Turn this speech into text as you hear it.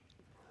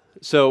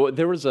So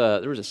there was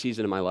a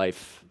season in my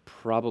life,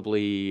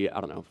 probably,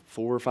 I don't know,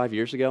 4 or 5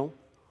 years ago,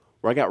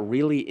 where I got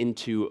really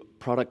into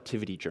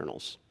productivity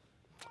journals.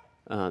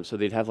 So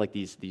they'd have like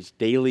these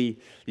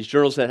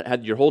journals that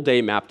had your whole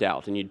day mapped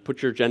out, and you'd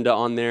put your agenda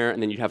on there,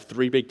 and then you'd have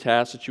 3 big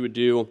tasks that you would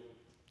do,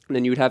 and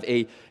then you would have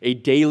a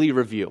daily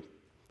review.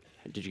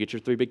 Did you get your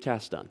 3 big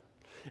tasks done?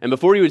 And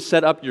before you would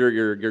set up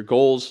your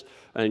goals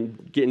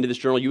and get into this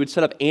journal, you would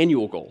set up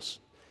annual goals.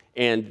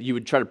 And you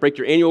would try to break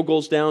your annual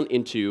goals down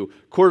into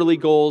quarterly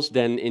goals,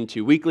 then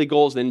into weekly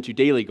goals, then into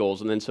daily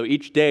goals. And then so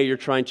each day you're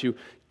trying to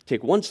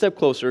take one step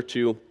closer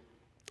to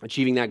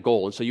achieving that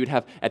goal. And so you'd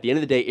have, at the end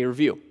of the day, a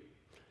review.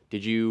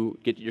 Did you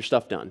get your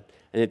stuff done?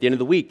 And at the end of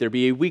the week, there'd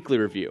be a weekly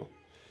review.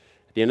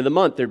 At the end of the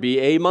month, there'd be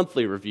a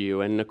monthly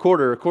review, and a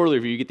quarterly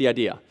review. You get the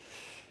idea.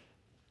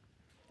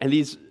 And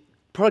these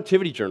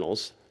productivity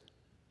journals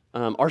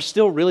are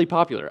still really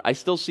popular. I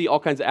still see all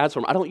kinds of ads for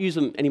them. I don't use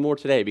them anymore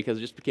today because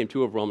it just became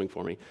too overwhelming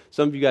for me.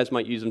 Some of you guys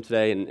might use them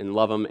today and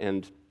love them,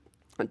 and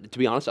to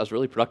be honest, I was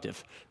really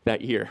productive that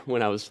year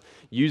when I was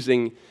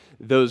using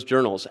those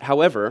journals.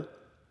 However,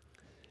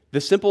 the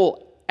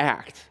simple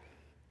act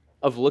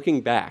of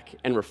looking back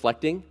and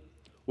reflecting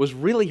was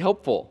really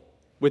helpful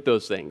with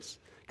those things.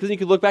 Because you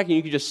could look back and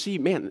you could just see,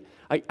 man,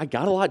 I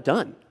got a lot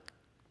done.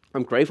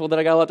 I'm grateful that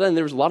I got a lot done.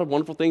 There was a lot of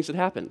wonderful things that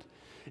happened.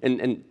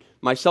 And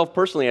myself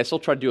personally, I still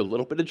try to do a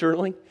little bit of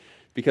journaling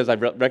because I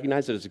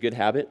recognize that it's a good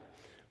habit,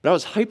 but I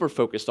was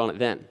hyper-focused on it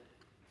then.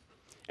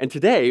 And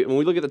today, when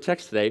we look at the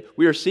text today,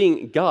 we are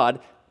seeing God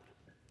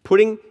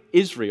putting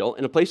Israel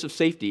in a place of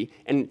safety,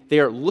 and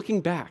they are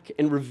looking back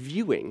and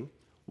reviewing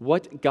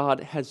what God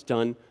has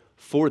done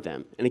for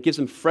them. And it gives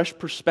them fresh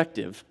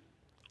perspective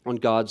on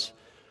God's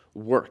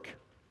work.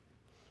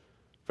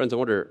 Friends, I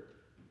wonder,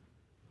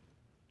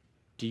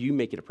 do you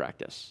make it a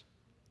practice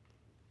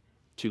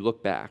to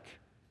look back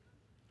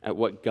at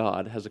what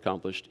God has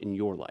accomplished in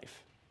your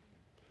life?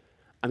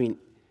 I mean,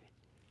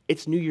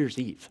 it's New Year's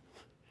Eve.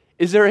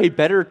 Is there a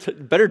better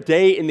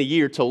day in the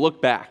year to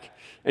look back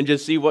and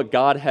just see what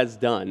God has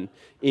done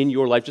in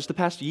your life just the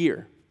past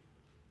year?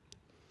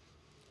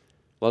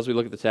 Well, as we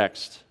look at the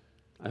text,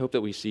 I hope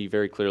that we see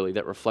very clearly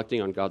that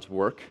reflecting on God's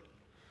work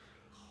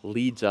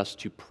leads us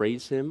to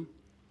praise Him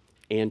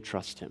and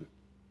trust Him.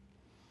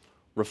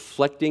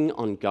 Reflecting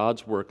on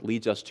God's work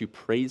leads us to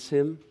praise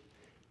Him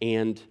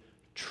and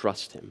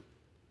trust Him.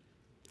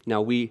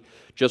 Now, we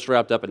just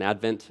wrapped up an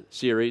Advent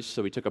series,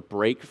 so we took a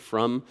break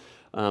from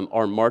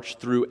our march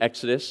through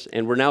Exodus,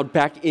 and we're now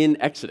back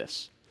in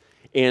Exodus.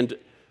 And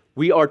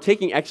we are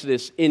taking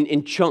Exodus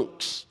in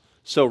chunks.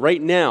 So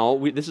right now,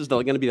 this is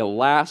going to be the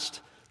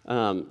last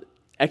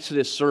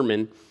Exodus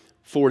sermon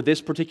for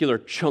this particular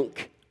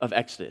chunk of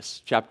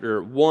Exodus,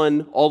 chapter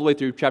 1 all the way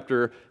through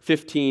chapter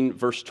 15,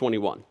 verse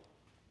 21.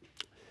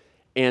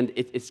 And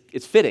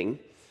it's fitting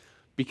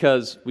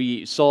because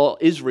we saw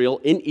Israel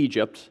in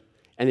Egypt,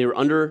 and they were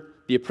under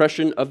the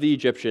oppression of the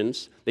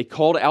Egyptians. They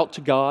called out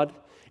to God,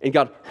 and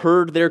God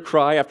heard their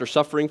cry after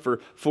suffering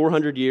for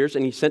 400 years,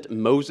 and He sent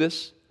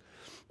Moses.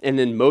 And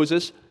then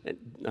Moses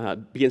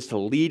begins to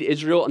lead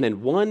Israel, and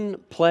then one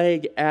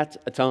plague at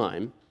a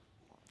time,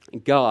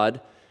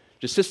 God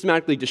just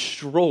systematically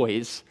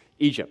destroys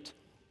Egypt,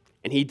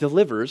 and He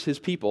delivers His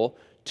people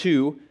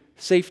to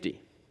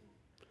safety.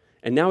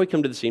 And now we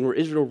come to the scene where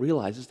Israel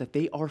realizes that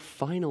they are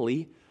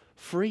finally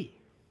free.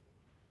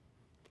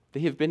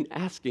 They have been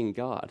asking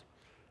God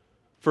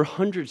for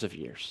hundreds of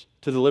years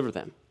to deliver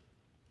them.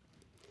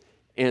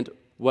 And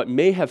what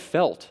may have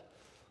felt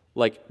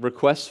like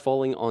requests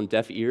falling on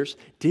deaf ears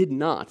did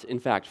not, in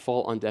fact,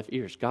 fall on deaf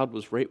ears. God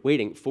was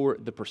waiting for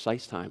the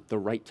precise time, the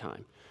right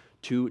time,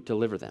 to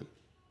deliver them.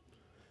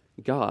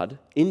 God,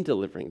 in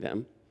delivering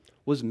them,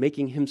 was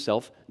making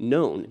Himself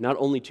known, not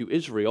only to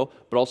Israel,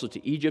 but also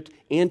to Egypt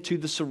and to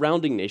the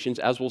surrounding nations,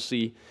 as we'll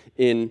see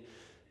in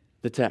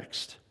the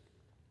text.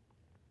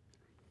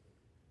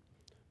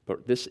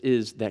 But this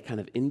is that kind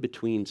of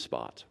in-between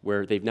spot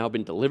where they've now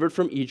been delivered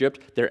from Egypt,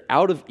 they're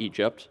out of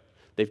Egypt,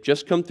 they've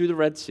just come through the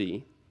Red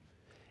Sea,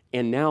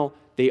 and now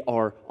they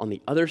are on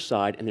the other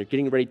side, and they're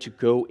getting ready to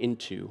go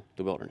into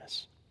the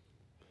wilderness.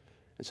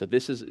 And so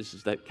this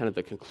is that kind of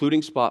the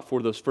concluding spot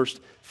for those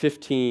first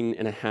 15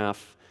 and a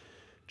half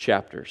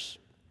chapters.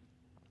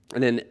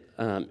 And then,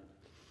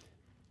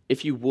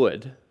 if you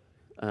would,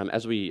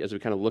 as we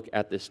kind of look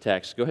at this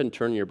text, go ahead and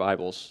turn your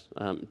Bibles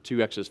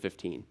to Exodus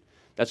 15.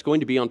 That's going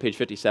to be on page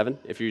 57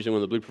 if you're using one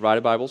of the blue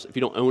provided Bibles. If you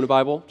don't own a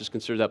Bible, just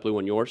consider that blue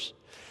one yours.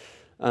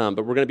 But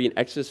we're going to be in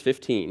Exodus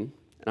 15, and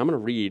I'm going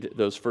to read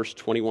those first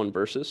 21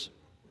 verses.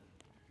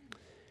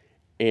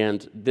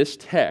 And this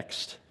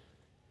text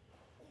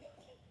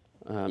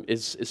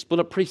is split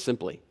up pretty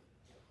simply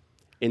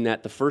in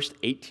that the first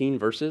 18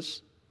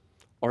 verses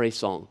are a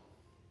song.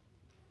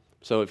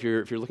 So if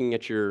you're looking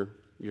at your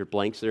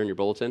blanks there in your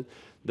bulletin,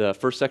 the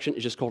first section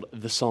is just called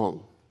the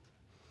song.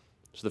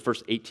 So the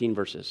first 18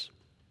 verses.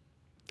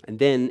 And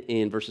then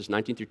in verses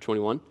 19 through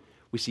 21,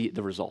 we see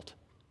the result.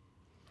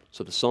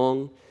 So the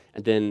song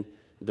and then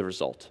the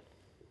result.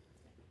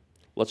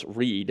 Let's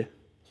read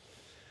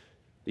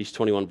these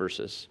 21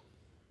 verses.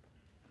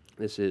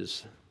 This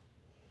is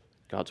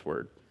God's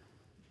word.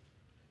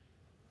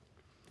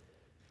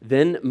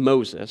 Then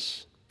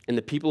Moses and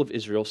the people of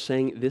Israel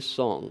sang this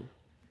song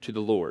to the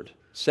Lord,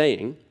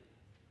 saying,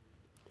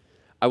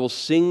 I will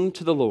sing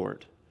to the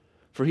Lord,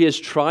 for he has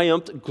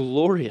triumphed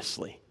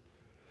gloriously.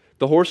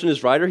 The horse and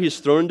his rider he has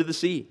thrown into the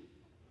sea.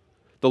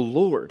 The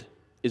Lord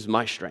is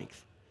my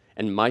strength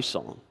and my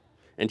song,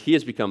 and he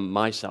has become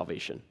my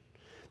salvation.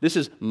 This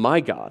is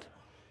my God,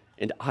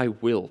 and I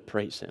will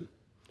praise him.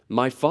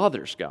 My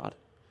father's God,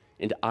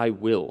 and I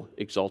will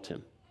exalt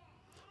him.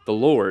 The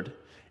Lord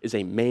is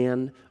a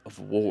man of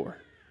war.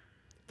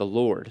 The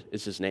Lord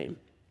is his name.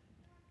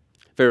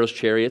 Pharaoh's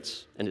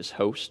chariots and his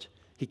host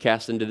he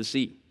cast into the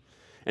sea,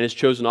 and his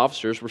chosen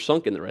officers were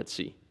sunk in the Red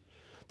Sea.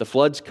 The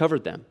floods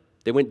covered them.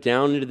 They went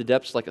down into the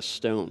depths like a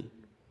stone.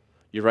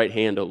 Your right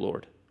hand, O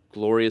Lord,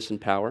 glorious in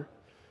power.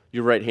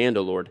 Your right hand,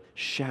 O Lord,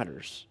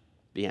 shatters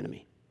the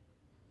enemy.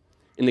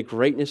 In the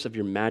greatness of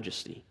your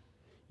majesty,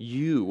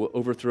 you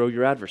overthrow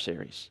your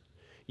adversaries.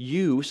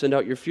 You send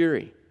out your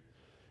fury.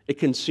 It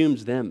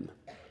consumes them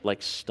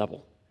like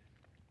stubble.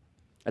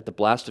 At the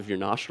blast of your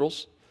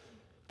nostrils,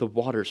 the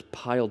waters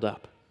piled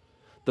up.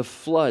 The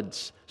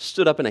floods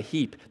stood up in a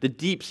heap. The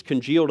deeps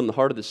congealed in the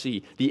heart of the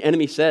sea. The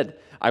enemy said,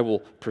 I will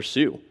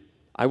pursue.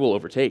 I will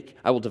overtake.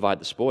 I will divide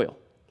the spoil.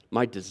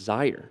 My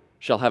desire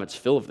shall have its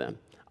fill of them.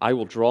 I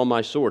will draw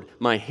my sword.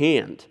 My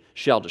hand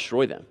shall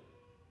destroy them.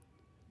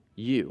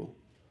 You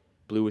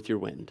blew with your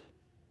wind.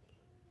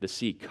 The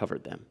sea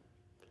covered them.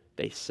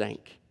 They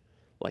sank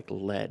like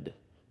lead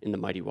in the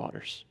mighty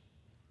waters.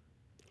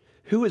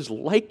 Who is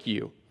like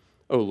you,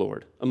 O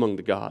Lord, among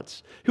the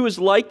gods? Who is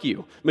like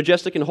you,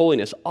 majestic in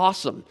holiness,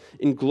 awesome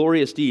in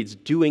glorious deeds,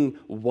 doing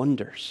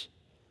wonders?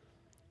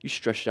 You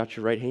stretched out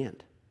your right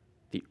hand.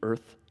 The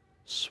earth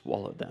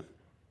swallowed them.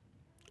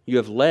 You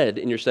have led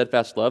in your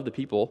steadfast love the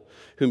people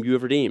whom you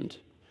have redeemed.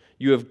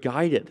 You've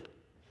guided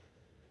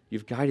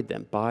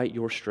them by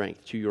your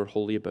strength to your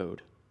holy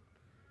abode.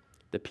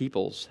 The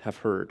peoples have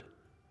heard.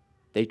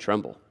 They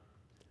tremble.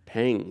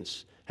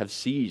 Pangs have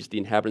seized the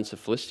inhabitants of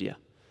Philistia.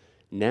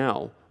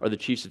 Now are the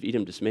chiefs of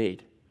Edom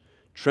dismayed.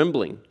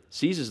 Trembling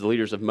seizes the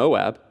leaders of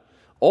Moab.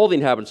 All the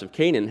inhabitants of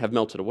Canaan have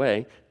melted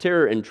away.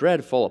 Terror and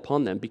dread fall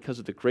upon them because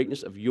of the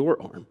greatness of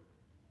your arm.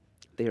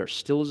 They are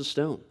still as a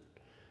stone,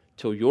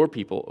 till your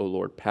people, O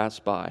Lord, pass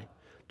by,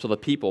 till the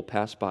people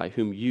pass by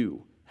whom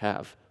you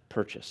have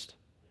purchased.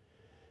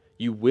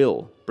 You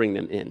will bring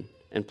them in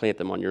and plant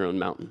them on your own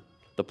mountain,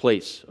 the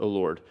place, O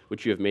Lord,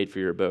 which you have made for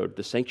your abode,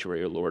 the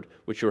sanctuary, O Lord,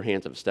 which your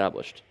hands have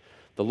established.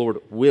 The Lord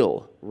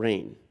will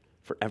reign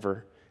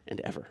forever and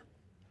ever.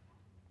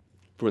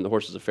 For when the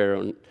horses of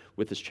Pharaoh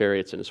with his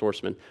chariots and his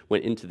horsemen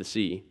went into the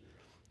sea,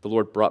 the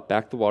Lord brought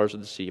back the waters of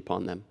the sea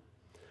upon them.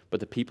 But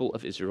the people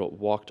of Israel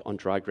walked on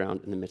dry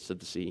ground in the midst of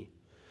the sea.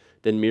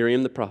 Then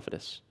Miriam the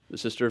prophetess, the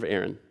sister of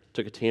Aaron,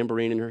 took a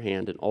tambourine in her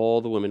hand, and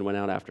all the women went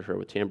out after her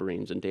with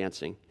tambourines and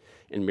dancing.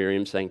 And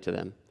Miriam sang to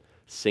them,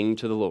 Sing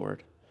to the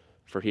Lord,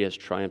 for he has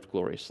triumphed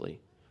gloriously.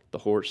 The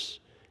horse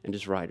and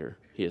his rider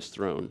he has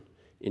thrown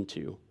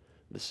into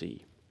the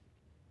sea.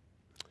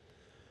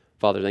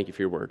 Father, thank you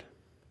for your word.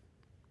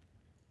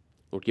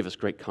 Lord, give us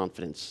great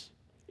confidence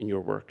in your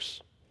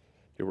works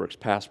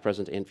past,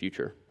 present, and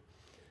future.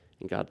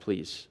 And God,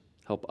 please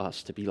help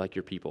us to be like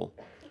your people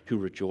who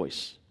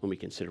rejoice when we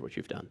consider what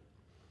you've done.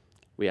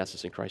 We ask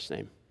this in Christ's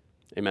name.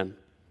 Amen.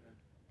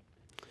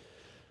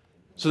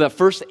 So that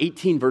first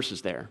 18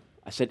 verses there,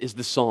 I said, is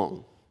the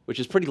song, which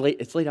is pretty late.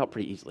 It's laid out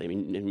pretty easily. I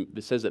mean,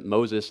 it says that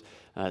Moses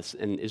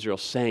and Israel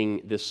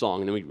sang this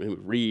song, and then we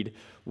read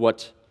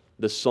what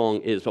the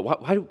song is. But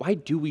why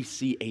do we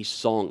see a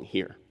song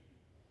here?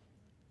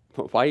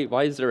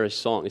 Why is there a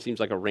song? It seems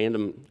like a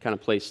random kind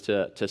of place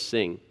to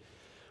sing.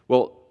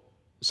 Well,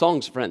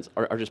 songs, friends,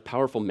 are just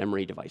powerful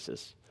memory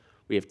devices.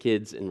 We have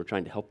kids, and we're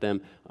trying to help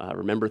them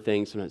remember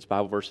things. Sometimes it's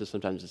Bible verses,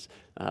 sometimes it's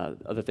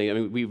other things. I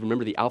mean, we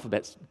remember the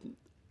alphabet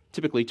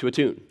typically to a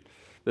tune.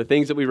 The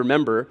things that we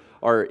remember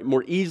are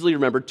more easily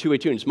remembered to a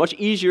tune. It's much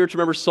easier to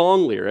remember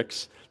song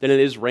lyrics than it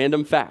is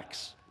random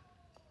facts.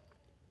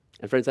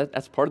 And friends,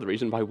 that's part of the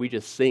reason why we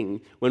just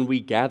sing when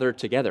we gather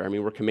together. I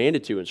mean, we're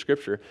commanded to in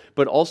Scripture,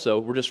 but also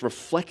we're just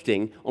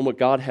reflecting on what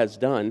God has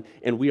done,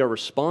 and we are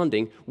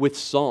responding with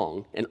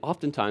song. And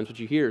oftentimes what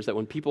you hear is that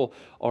when people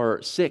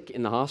are sick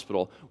in the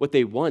hospital, what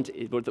they want,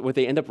 what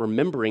they end up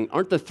remembering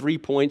aren't the 3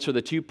 points or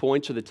the 2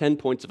 points or the 10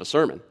 points of a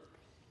sermon,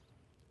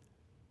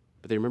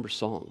 but they remember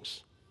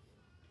songs.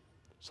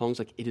 Songs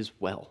like It Is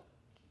Well.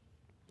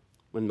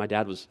 When my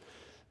dad was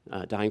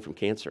dying from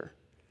cancer,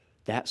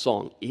 that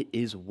song, It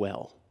Is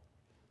Well,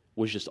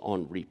 was just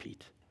on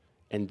repeat.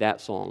 And that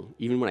song,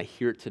 even when I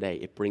hear it today,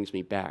 it brings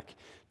me back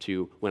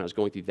to when I was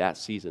going through that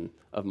season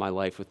of my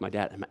life with my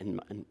dad.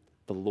 And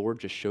the Lord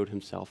just showed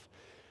himself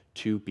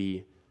to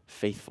be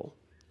faithful.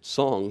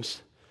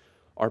 Songs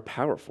are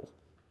powerful.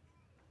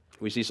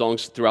 We see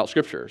songs throughout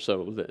Scripture.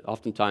 So that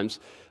oftentimes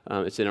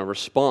it's in a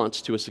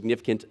response to a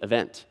significant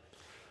event.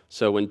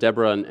 So when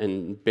Deborah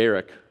and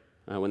Barak,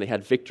 when they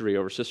had victory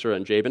over Sisera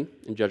and Jabin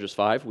in Judges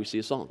 5, we see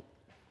a song.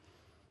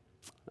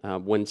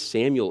 When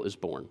Samuel is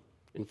born,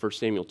 In 1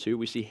 Samuel 2,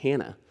 we see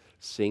Hannah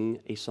sing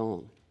a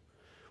song.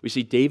 We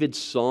see David's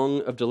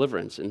song of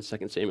deliverance in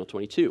 2 Samuel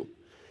 22.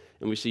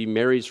 And we see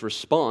Mary's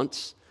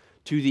response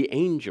to the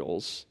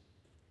angel's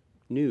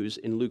news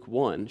in Luke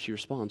 1. She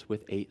responds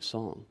with a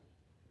song.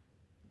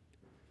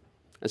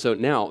 And so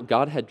now,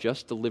 God had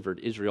just delivered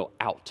Israel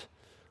out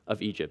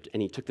of Egypt,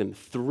 and he took them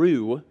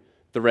through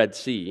the Red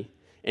Sea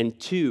and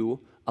to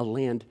a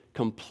land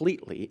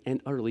completely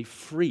and utterly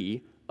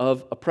free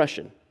of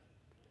oppression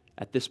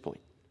at this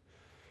point.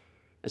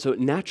 And so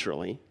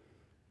naturally,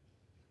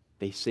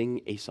 they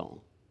sing a song.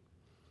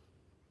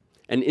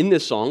 And in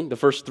this song, the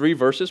first 3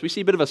 verses, we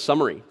see a bit of a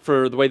summary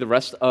for the way the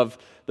rest of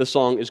the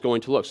song is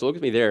going to look. So look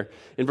with me there.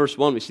 In verse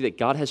 1, we see that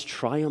God has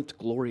triumphed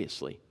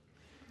gloriously.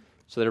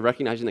 So they're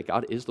recognizing that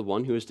God is the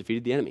one who has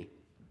defeated the enemy.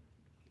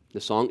 The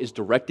song is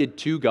directed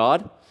to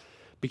God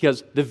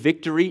because the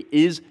victory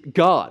is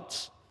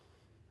God's.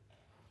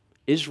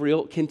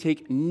 Israel can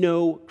take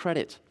no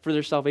credit for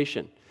their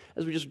salvation.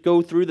 As we just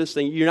go through this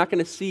thing, you're not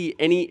going to see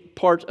any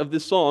part of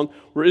this song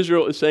where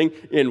Israel is saying,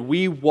 and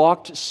we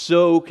walked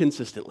so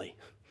consistently.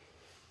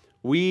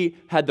 We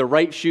had the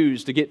right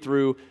shoes to get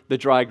through the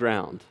dry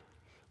ground.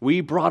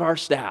 We brought our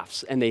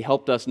staffs, and they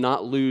helped us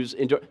not lose.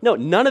 No,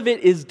 none of it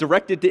is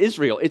directed to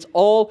Israel. It's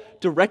all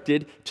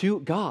directed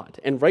to God,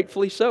 and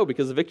rightfully so,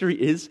 because the victory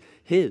is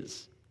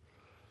his.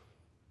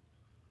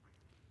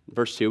 In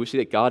verse 2, we see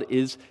that God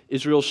is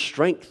Israel's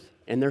strength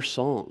and their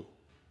song.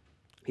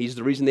 He's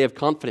the reason they have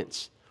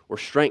confidence or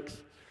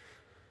strength,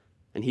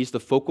 and he's the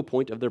focal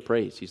point of their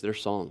praise. He's their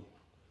song.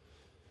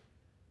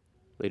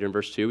 Later in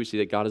verse 2, we see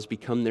that God has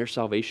become their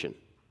salvation.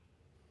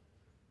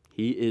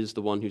 He is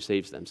the one who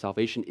saves them.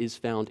 Salvation is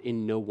found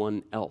in no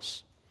one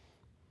else.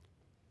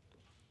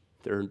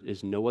 There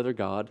is no other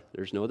God,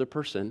 there's no other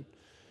person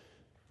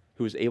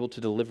who is able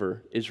to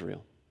deliver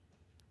Israel.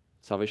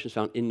 Salvation is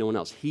found in no one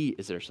else. He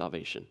is their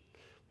salvation.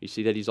 You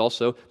see that he's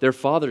also their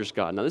father's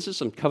God. Now, this is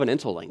some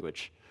covenantal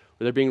language,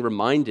 where they're being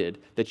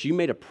reminded that you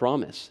made a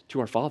promise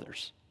to our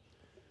fathers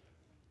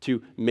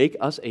to make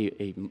us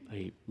a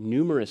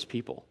numerous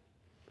people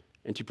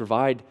and to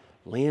provide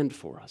land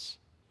for us.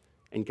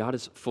 And God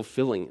is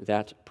fulfilling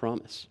that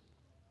promise.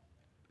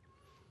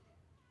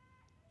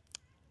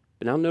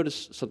 But now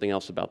notice something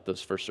else about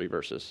those first 3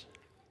 verses.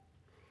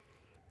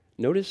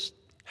 Notice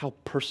how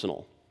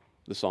personal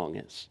the song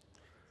is.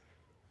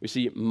 We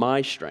see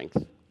my strength,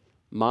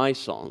 my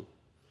song,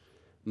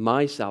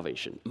 my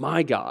salvation,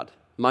 my God,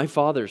 my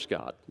Father's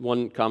God.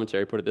 One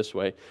commentary put it this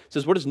way. It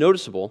says, what is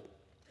noticeable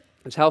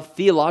is how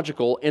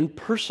theological and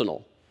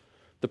personal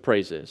the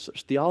praise is.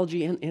 There's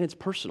theology and it's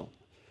personal.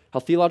 How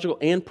theological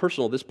and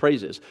personal this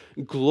praise is.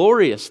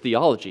 Glorious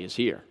theology is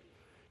here.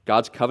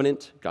 God's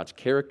covenant, God's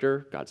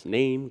character, God's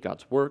name,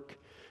 God's work,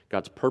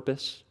 God's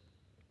purpose.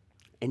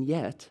 And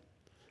yet,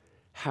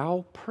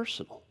 how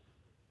personal.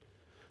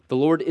 The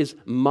Lord is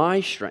my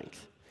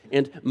strength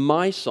and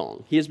my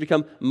song. He has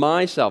become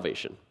my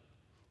salvation.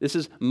 This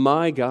is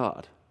my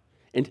God,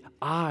 and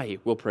I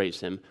will praise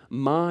him,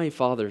 my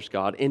Father's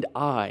God, and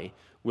I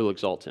will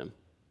exalt him.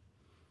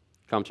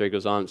 Commentary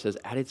goes on and says,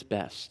 at its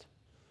best,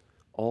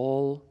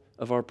 all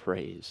of our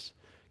praise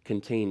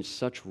contains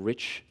such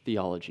rich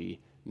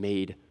theology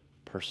made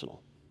personal.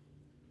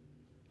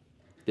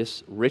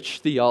 This rich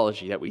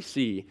theology that we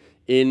see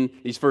in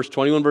these first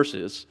 21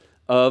 verses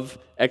of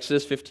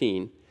Exodus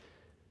 15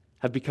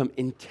 have become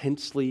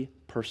intensely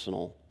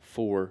personal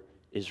for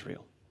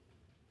Israel.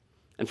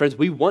 And friends,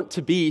 we want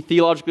to be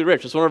theologically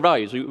rich. That's one of our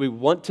values. We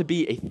want to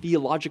be a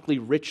theologically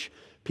rich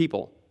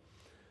people.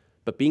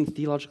 But being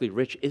theologically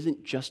rich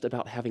isn't just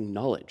about having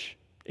knowledge.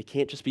 It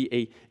can't just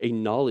be a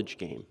knowledge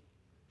game.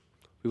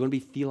 We want to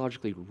be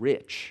theologically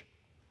rich,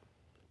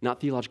 not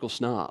theological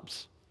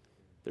snobs.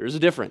 There is a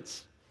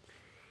difference.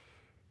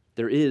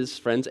 There is,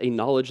 friends, a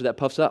knowledge that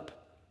puffs up.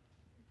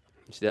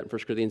 You see that in 1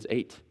 Corinthians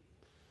 8.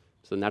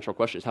 So the natural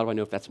question is, how do I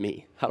know if that's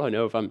me? How do I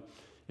know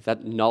if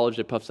that knowledge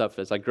that puffs up,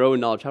 as I grow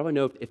in knowledge, how do I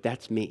know if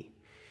that's me?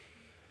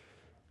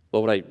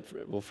 Well, what I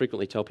will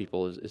frequently tell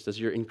people is does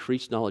your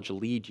increased knowledge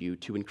lead you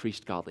to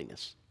increased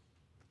godliness?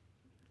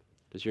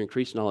 Does your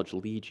increased knowledge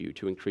lead you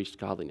to increased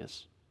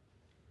godliness?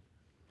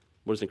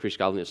 What does increased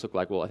godliness look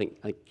like? Well, I think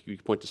you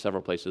can point to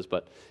several places,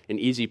 but an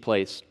easy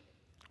place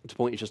to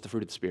point is just the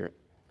fruit of the Spirit.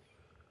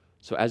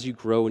 So as you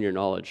grow in your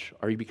knowledge,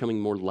 are you becoming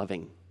more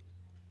loving,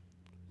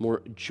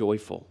 more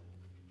joyful,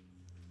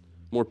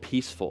 more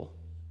peaceful,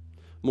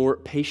 more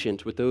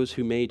patient with those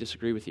who may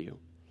disagree with you?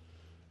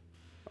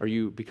 Are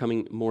you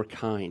becoming more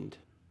kind,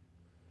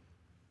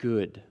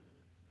 good,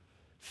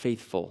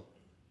 faithful?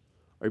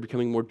 Are you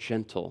becoming more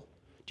gentle?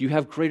 Do you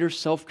have greater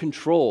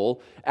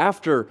self-control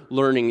after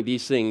learning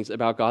these things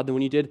about God than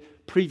when you did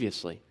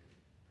previously?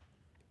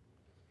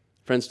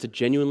 Friends, to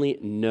genuinely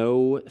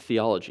know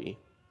theology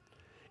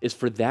is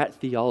for that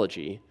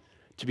theology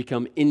to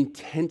become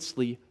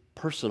intensely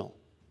personal,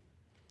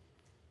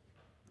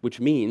 which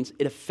means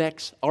it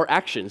affects our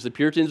actions. The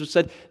Puritans have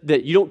said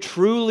that you don't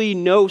truly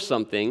know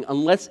something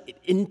unless it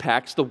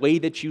impacts the way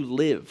that you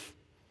live.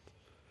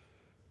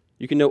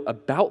 You can know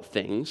about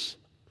things,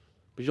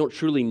 but you don't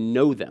truly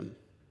know them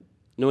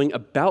Knowing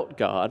about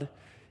God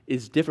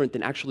is different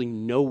than actually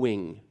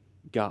knowing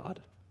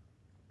God.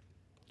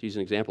 To use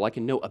an example, I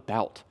can know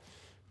about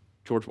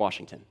George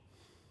Washington.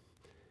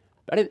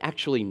 But I don't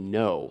actually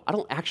know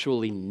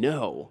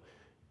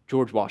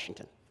George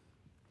Washington.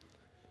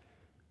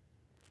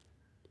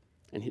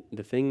 And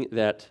the thing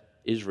that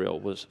Israel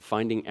was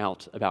finding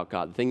out about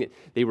God, the thing that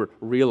they were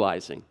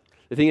realizing,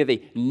 the thing that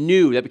they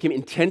knew that became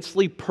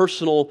intensely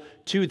personal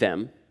to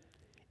them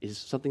is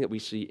something that we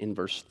see in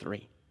verse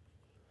 3.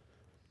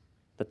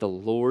 That the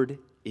Lord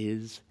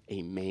is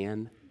a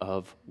man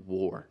of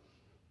war.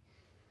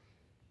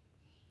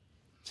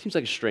 Seems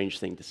like a strange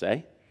thing to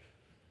say.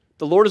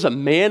 The Lord is a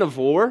man of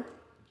war?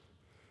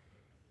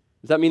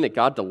 Does that mean that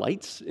God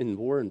delights in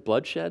war and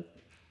bloodshed?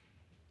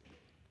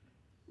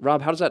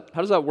 Rob, how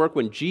does that work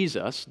when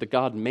Jesus, the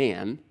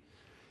God-man,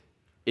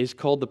 is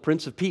called the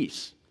Prince of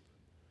Peace?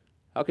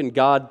 How can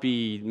God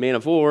be man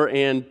of war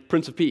and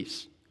Prince of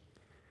Peace?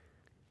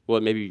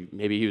 Well, maybe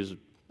he was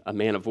a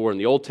man of war in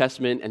the Old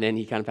Testament, and then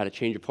he kind of had a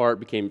change of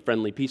heart, became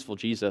friendly, peaceful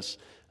Jesus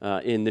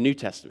in the New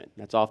Testament.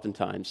 That's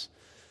oftentimes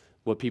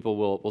what people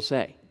will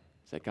say,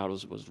 is that God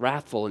was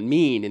wrathful and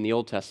mean in the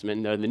Old Testament,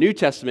 and in the New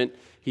Testament,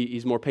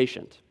 he's more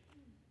patient.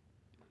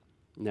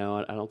 No,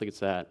 I don't think it's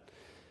that.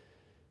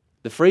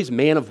 The phrase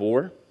man of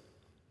war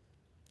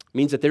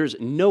means that there is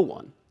no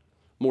one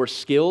more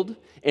skilled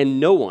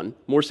and no one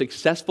more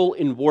successful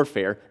in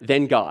warfare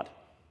than God.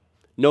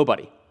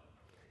 Nobody.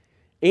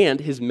 And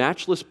his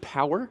matchless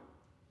power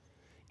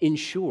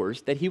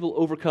ensures that he will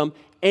overcome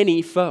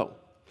any foe.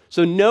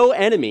 So no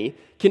enemy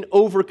can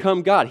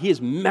overcome God. He is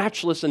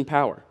matchless in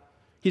power.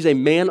 He's a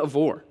man of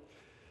war.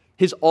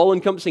 His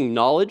all-encompassing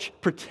knowledge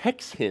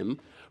protects him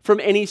from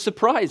any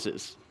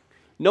surprises.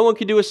 No one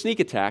can do a sneak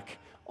attack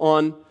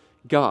on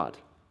God.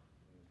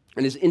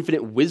 And his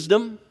infinite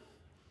wisdom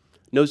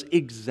knows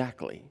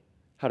exactly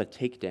how to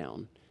take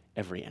down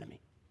every enemy.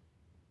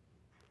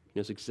 He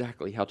knows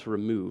exactly how to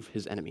remove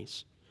his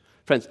enemies.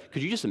 Friends,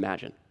 could you just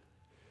imagine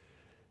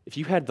if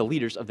you had the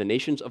leaders of the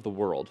nations of the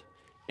world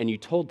and you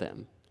told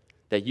them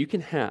that you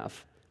can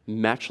have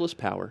matchless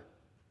power,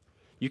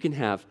 you can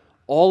have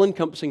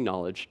all-encompassing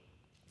knowledge,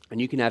 and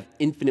you can have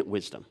infinite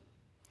wisdom?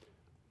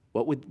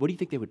 What do you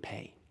think they would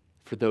pay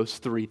for those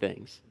three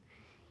things?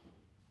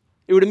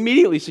 It would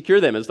immediately secure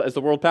them as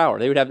the world power.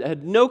 They would have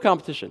had no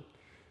competition.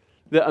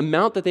 The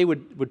amount that they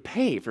would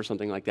pay for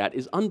something like that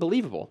is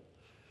unbelievable.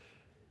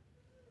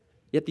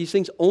 Yet these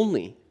things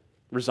only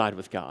reside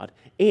with God.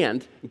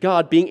 And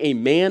God, being a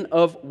man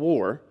of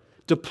war,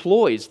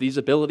 deploys these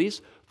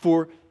abilities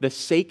for the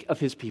sake of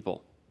his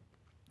people,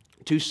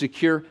 to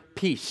secure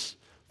peace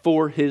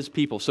for his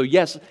people. So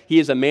yes, he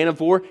is a man of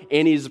war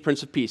and he is the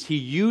Prince of Peace. He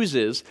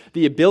uses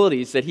the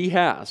abilities that he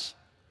has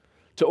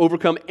to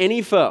overcome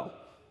any foe,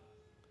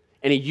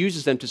 and he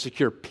uses them to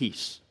secure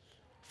peace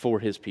for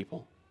his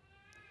people.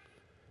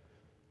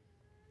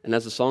 And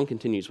as the song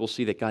continues, we'll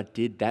see that God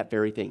did that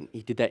very thing.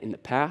 He did that in the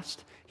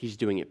past, he's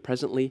doing it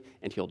presently,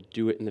 and he'll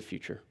do it in the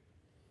future.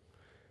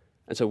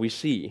 And so we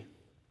see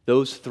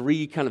those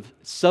three kind of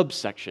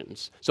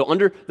subsections. So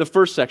under the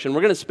first section,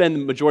 we're going to spend the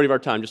majority of our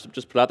time, just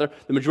put it out there,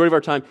 the majority of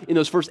our time in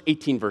those first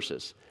 18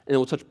 verses. And then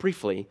we'll touch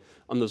briefly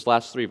on those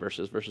last three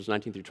verses, verses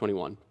 19 through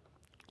 21.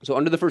 So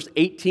under the first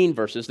 18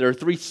 verses, there are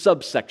three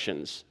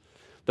subsections.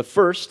 The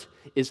first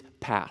is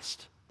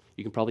past.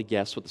 You can probably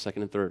guess what the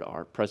second and third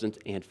are, present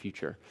and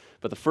future.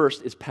 But the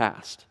first is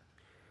past.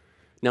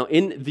 Now,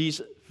 in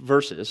these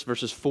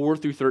verses 4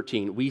 through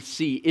 13, we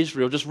see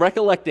Israel just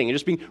recollecting and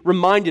just being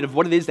reminded of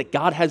what it is that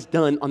God has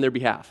done on their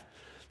behalf.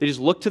 They just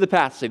look to the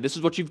past and say, this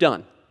is what you've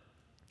done.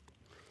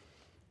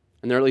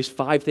 And there are at least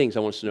 5 things I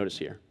want us to notice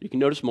here. You can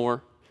notice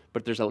more,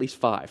 but there's at least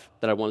 5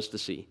 that I want us to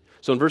see.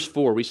 So in verse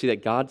 4, we see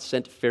that God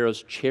sent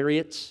Pharaoh's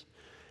chariots,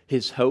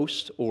 his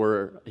host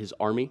or his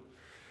army,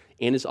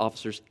 and his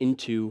officers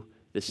into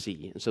the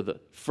sea. And so the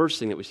first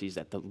thing that we see is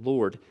that the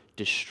Lord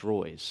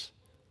destroys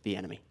the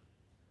enemy.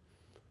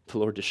 The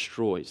Lord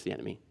destroys the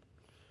enemy.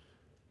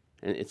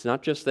 And it's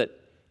not just that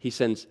he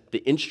sends the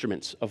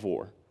instruments of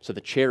war, so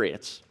the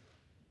chariots,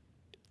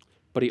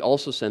 but he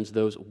also sends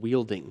those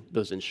wielding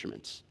those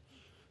instruments,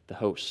 the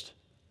host,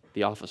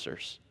 the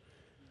officers,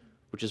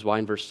 which is why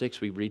in verse 6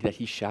 we read that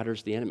he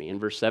shatters the enemy. In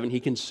verse 7, he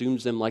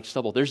consumes them like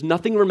stubble. There's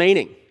nothing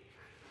remaining.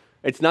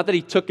 It's not that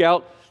he took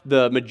out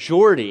the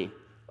majority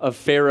of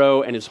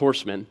Pharaoh and his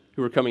horsemen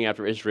who were coming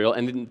after Israel,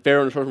 and then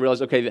Pharaoh and his horsemen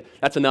realized, okay,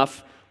 that's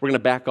enough. We're going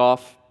to back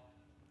off.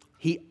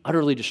 He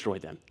utterly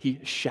destroyed them. He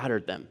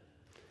shattered them.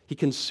 He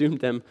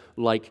consumed them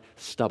like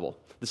stubble.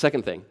 The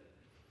second thing,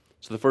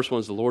 so the first one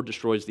is the Lord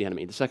destroys the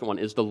enemy. The second one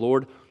is the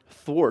Lord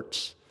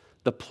thwarts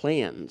the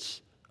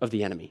plans of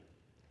the enemy.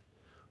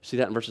 See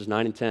that in verses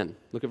 9 and 10.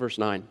 Look at verse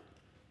 9.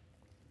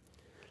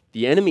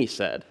 The enemy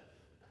said,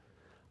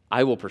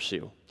 I will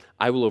pursue,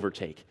 I will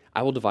overtake,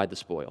 I will divide the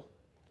spoil.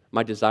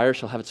 My desire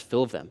shall have its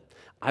fill of them.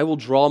 I will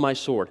draw my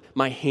sword.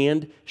 My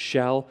hand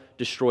shall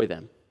destroy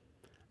them.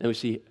 And we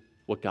see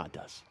what God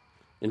does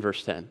in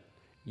verse 10.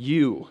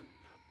 You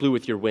blew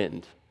with your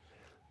wind.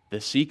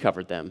 The sea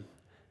covered them.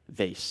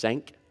 They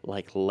sank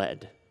like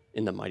lead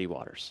in the mighty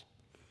waters.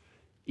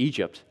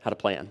 Egypt had a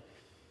plan.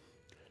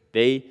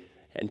 They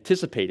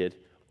anticipated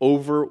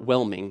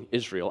overwhelming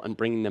Israel and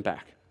bringing them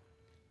back.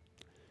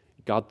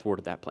 God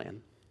thwarted that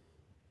plan.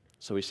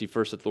 So we see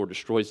first that the Lord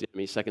destroys the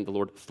enemy. Second, the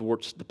Lord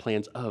thwarts the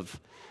plans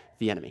of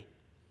the enemy.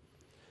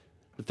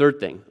 The third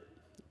thing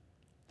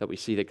that we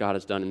see that God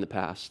has done in the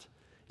past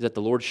is that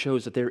the Lord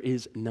shows that there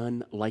is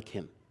none like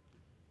him.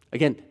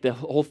 Again, the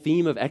whole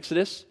theme of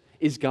Exodus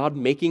is God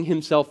making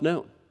himself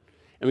known.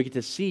 And we get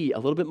to see a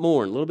little bit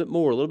more, and a little bit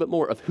more, a little bit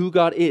more of who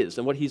God is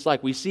and what he's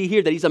like. We see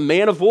here that he's a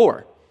man of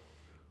war.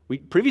 We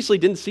previously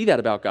didn't see that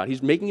about God.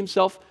 He's making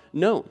himself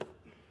known.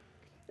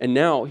 And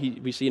now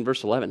we see in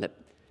verse 11 that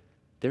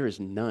there is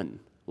none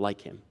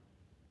like him.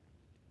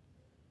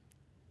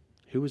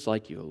 Who is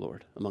like you, O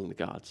Lord, among the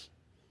gods?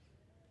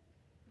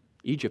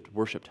 Egypt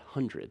worshipped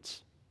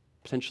hundreds,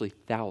 potentially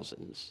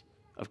thousands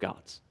of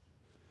gods.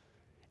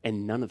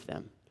 And none of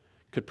them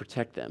could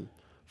protect them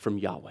from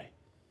Yahweh.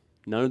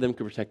 None of them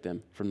could protect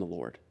them from the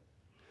Lord.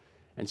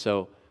 And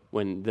so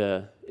when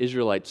the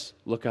Israelites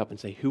look up and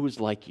say, who is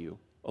like you,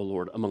 O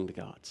Lord, among the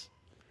gods?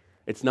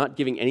 It's not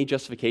giving any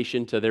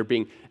justification to there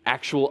being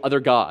actual other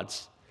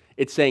gods.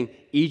 It's saying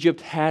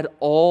Egypt had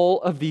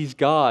all of these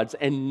gods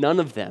and none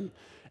of them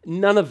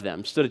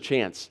stood a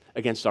chance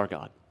against our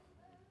God.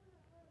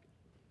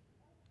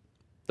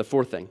 The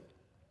fourth thing,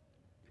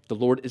 the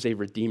Lord is a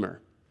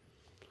redeemer.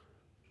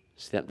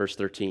 See that in verse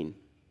 13.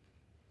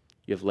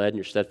 You have led in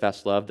your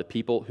steadfast love the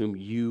people whom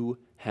you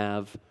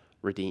have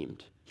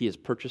redeemed. He has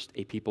purchased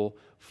a people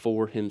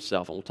for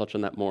himself. And we'll touch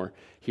on that more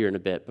here in a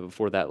bit. But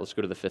before that, let's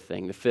go to the fifth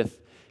thing. The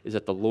fifth is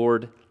that the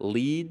Lord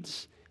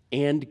leads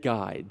and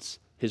guides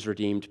his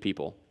redeemed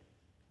people.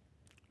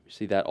 You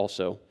see that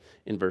also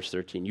in verse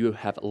 13. You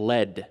have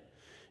led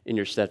in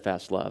your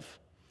steadfast love.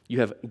 You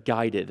have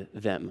guided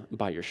them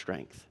by your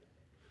strength.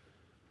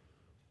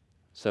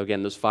 So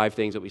again, those five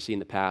things that we see in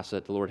the past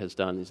that the Lord has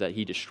done is that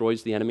he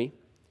destroys the enemy.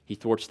 He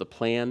thwarts the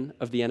plan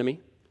of the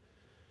enemy.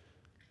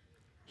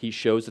 He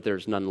shows that there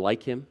is none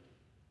like him.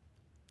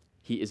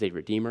 He is a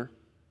redeemer,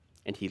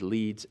 and he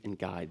leads and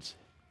guides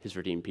his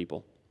redeemed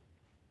people.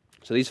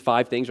 So these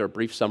five things are a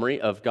brief summary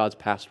of God's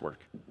past work.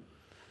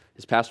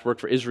 His past work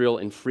for Israel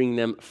in freeing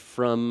them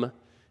from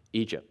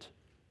Egypt.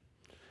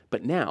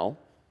 But now,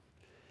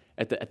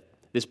 at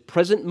this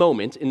present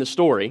moment in the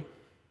story,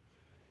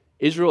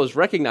 Israel is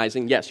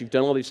recognizing, yes, you've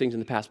done all these things in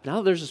the past, but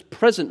now there's this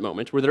present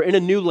moment where they're in a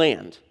new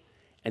land,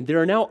 and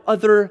there are now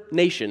other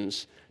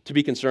nations to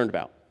be concerned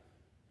about.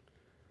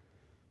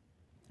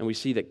 And we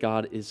see that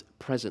God is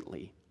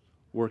presently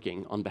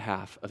working on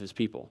behalf of his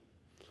people.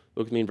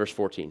 Look at me in verse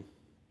 14.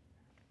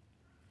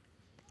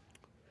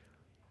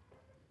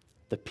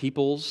 The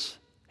peoples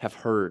have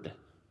heard.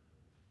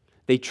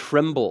 They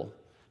tremble.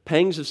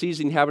 Pangs have seized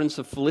the inhabitants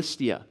of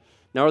Philistia.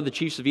 Now are the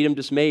chiefs of Edom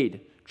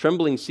dismayed.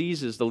 Trembling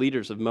seizes the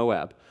leaders of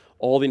Moab.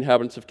 All the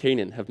inhabitants of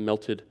Canaan have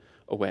melted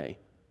away.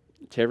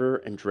 Terror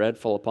and dread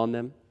fall upon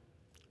them.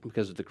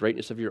 Because of the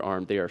greatness of your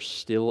arm, they are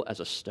still as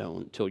a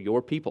stone, till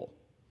your people,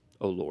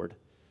 O Lord,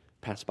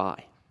 pass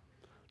by.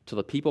 Till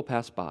the people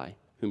pass by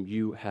whom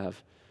you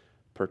have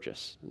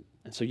purchased.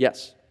 And so,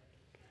 yes,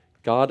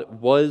 God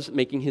was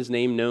making his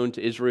name known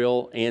to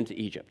Israel and to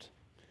Egypt.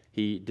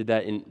 He did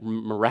that in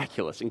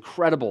miraculous,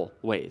 incredible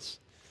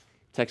ways.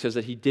 The text says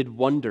that he did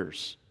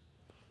wonders.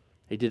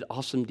 He did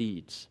awesome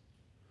deeds.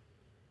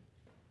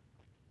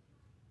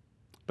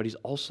 But he's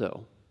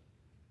also,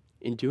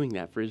 in doing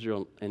that for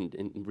Israel and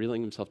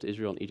revealing himself to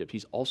Israel and Egypt,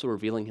 he's also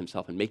revealing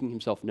himself and making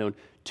himself known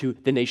to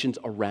the nations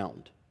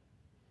around.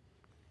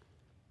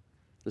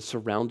 The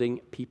surrounding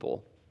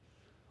people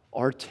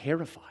are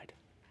terrified.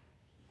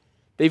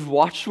 They've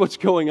watched what's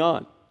going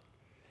on.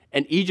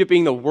 And Egypt,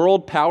 being the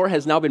world power,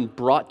 has now been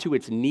brought to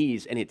its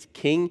knees, and its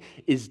king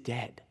is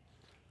dead.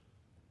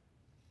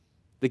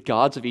 The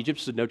gods of Egypt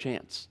stood no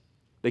chance.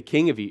 The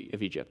king of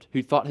Egypt,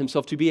 who thought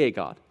himself to be a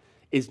god,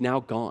 is now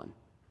gone.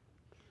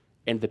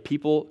 And the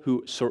people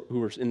who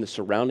are in the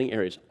surrounding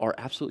areas are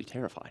absolutely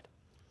terrified.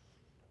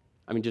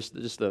 I mean, just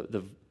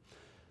the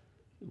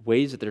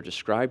ways that they're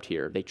described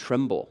here, they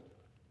tremble.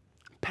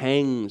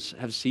 Pangs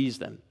have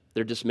seized them.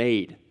 They're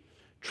dismayed.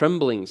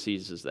 Trembling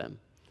seizes them.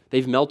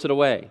 They've melted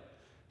away.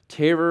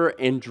 Terror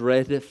and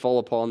dread fall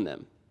upon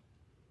them.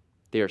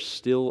 They are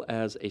still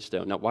as a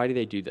stone. Now, why do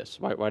they do this?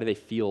 Why do they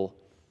feel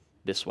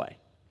this way?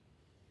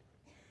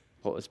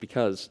 Well, it's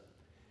because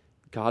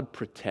God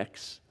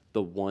protects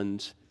the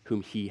ones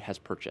whom he has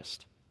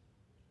purchased,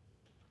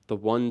 the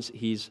ones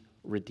he's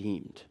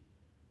redeemed.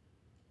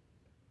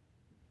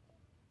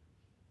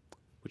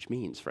 Which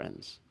means,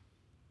 friends,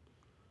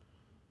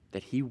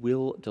 that he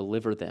will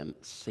deliver them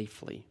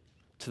safely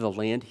to the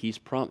land he's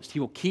promised. He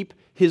will keep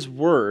his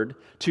word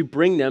to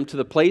bring them to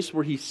the place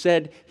where he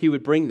said he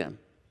would bring them.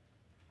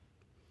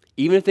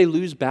 Even if they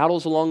lose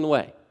battles along the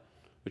way,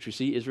 which we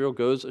see Israel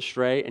goes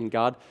astray and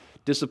God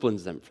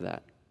disciplines them for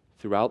that.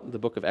 Throughout the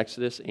book of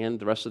Exodus and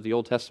the rest of the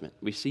Old Testament,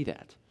 we see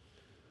that.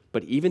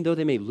 But even though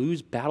they may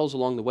lose battles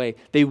along the way,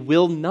 they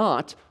will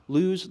not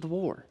lose the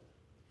war.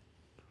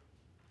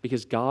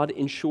 Because God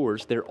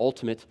ensures their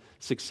ultimate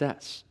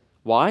success.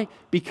 Why?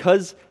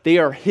 Because they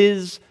are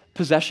his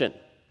possession.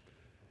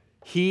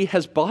 He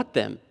has bought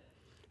them.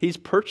 He's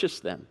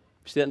purchased them.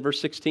 You see that in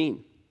verse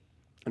 16.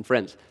 And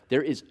friends,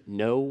 there is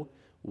no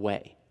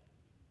way,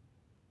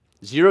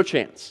 zero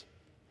chance,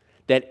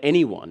 that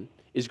anyone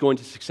is going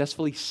to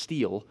successfully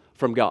steal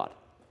from God.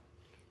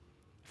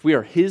 If we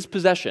are his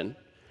possession,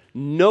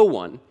 no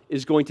one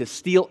is going to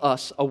steal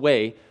us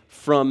away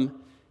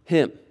from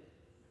him.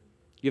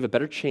 You have a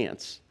better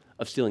chance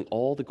of stealing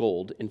all the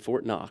gold in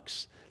Fort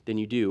Knox than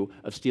you do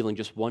of stealing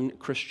just one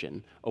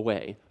Christian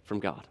away from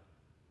God.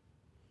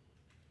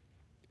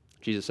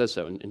 Jesus says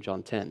so in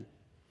John 10.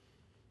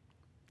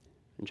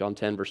 In John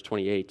 10, verse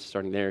 28,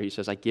 starting there, he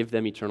says, I give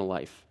them eternal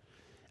life,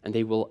 and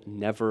they will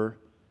never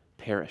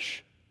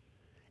perish,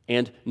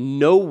 and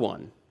no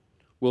one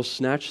will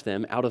snatch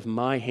them out of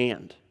my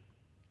hand.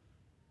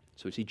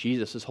 So we see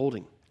Jesus is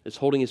holding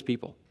his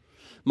people.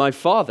 My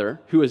Father,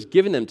 who has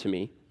given them to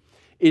me,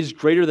 is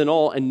greater than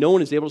all, and no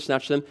one is able to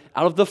snatch them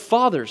out of the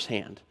Father's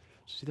hand.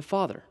 So see, the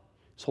Father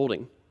is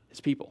holding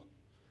his people.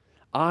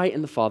 I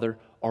and the Father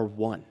are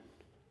one.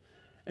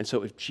 And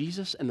so if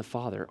Jesus and the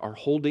Father are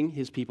holding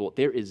his people,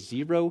 there is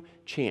zero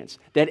chance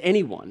that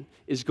anyone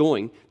is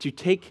going to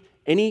take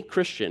any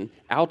Christian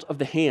out of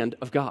the hand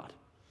of God.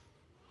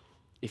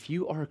 If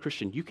you are a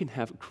Christian, you can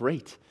have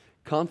great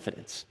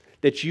confidence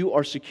that you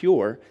are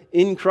secure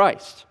in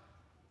Christ.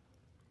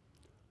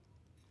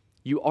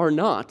 You are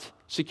not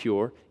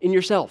secure in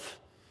yourself.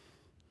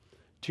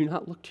 Do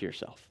not look to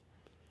yourself.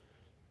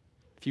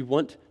 If you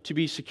want to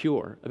be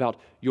secure about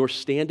your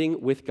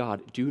standing with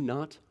God, do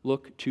not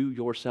look to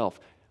yourself.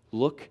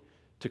 Look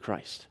to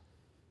Christ.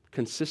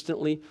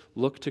 Consistently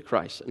look to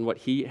Christ and what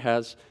he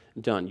has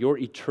done. Your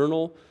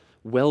eternal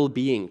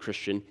well-being,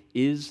 Christian,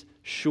 is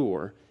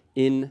sure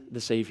in the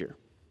Savior.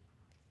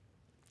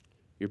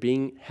 You're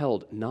being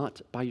held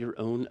not by your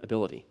own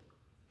ability,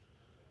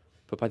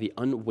 but by the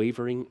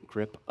unwavering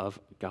grip of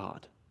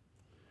God.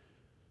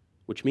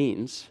 Which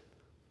means,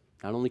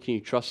 not only can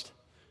you trust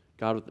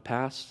God with the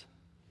past,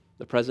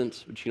 the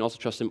present, but you can also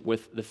trust him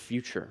with the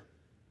future.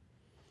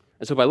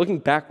 And so by looking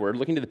backward,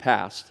 looking to the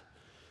past,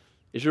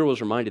 Israel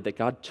was reminded that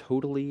God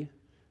totally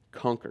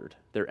conquered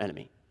their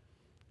enemy.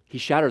 He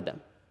shattered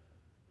them.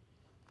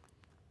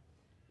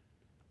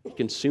 He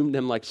consumed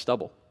them like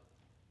stubble.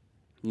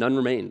 None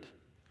remained.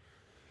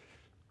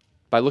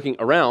 By looking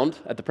around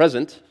at the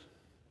present,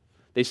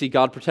 they see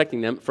God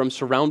protecting them from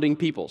surrounding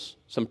peoples,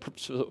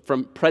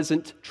 from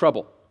present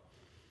trouble.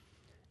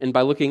 And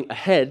by looking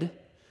ahead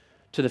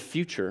to the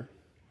future,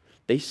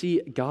 they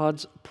see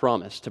God's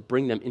promise to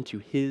bring them into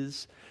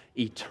his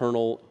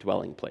eternal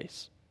dwelling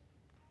place.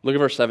 Look at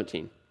verse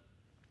 17.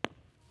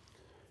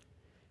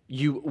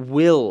 You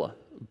will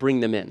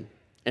bring them in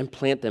and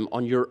plant them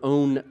on your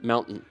own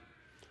mountain,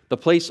 the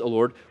place, O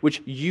Lord,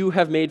 which you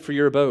have made for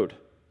your abode,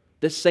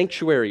 this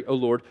sanctuary, O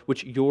Lord,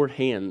 which your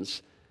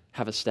hands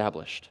have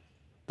established.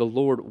 The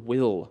Lord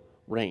will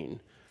reign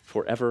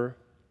forever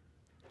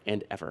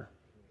and ever.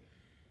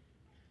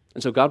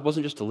 And so God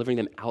wasn't just delivering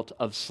them out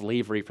of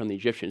slavery from the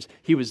Egyptians.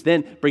 He was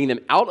then bringing them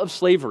out of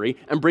slavery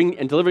and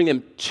delivering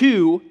them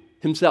to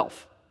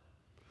himself.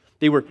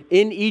 They were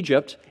in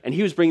Egypt, and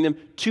he was bringing them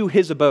to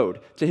his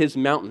abode, to his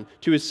mountain,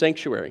 to his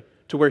sanctuary,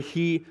 to where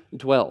he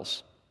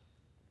dwells.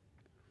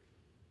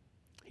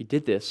 He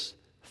did this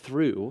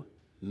through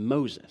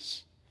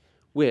Moses,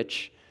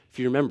 which, if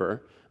you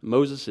remember,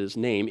 Moses'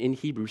 name in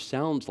Hebrew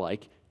sounds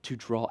like to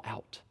draw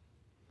out.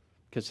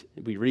 Because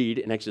we read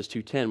in Exodus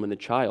 2:10, when the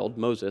child,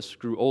 Moses,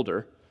 grew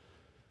older,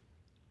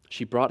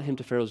 she brought him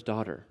to Pharaoh's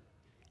daughter,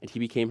 and he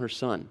became her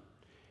son.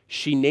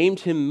 She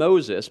named him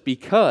Moses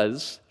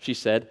because, she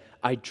said,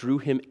 I drew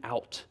him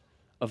out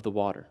of the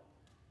water.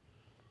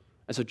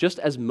 And so just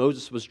as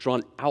Moses was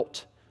drawn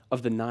out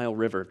of the Nile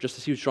River, just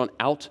as he was drawn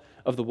out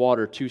of the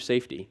water to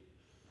safety,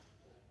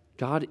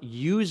 God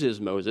uses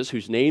Moses,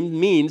 whose name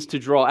means to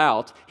draw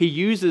out, he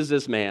uses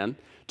this man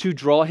to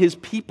draw his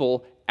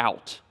people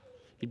out.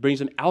 He brings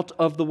them out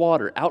of the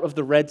water, out of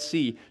the Red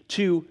Sea,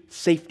 to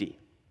safety.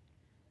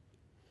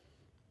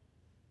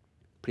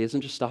 But he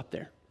doesn't just stop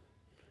there.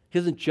 He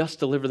doesn't just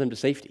deliver them to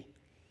safety.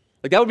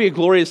 Like, that would be a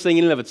glorious thing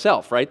in and of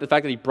itself, right? The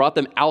fact that he brought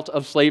them out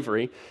of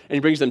slavery and he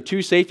brings them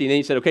to safety, and then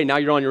he said, okay, now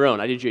you're on your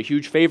own. I did you a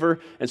huge favor,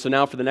 and so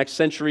now for the next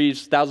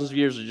centuries, thousands of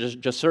years,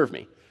 just serve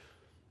me.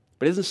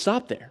 But he doesn't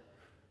stop there.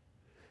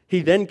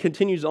 He then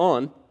continues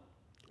on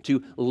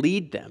to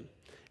lead them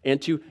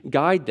and to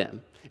guide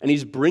them. And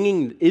he's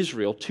bringing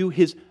Israel to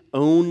his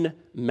own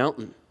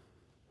mountain.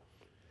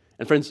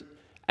 And friends,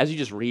 as you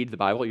just read the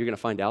Bible, you're going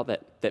to find out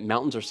that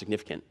mountains are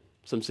significant.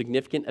 Some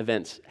significant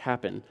events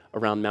happen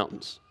around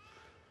mountains.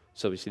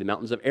 So we see the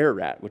mountains of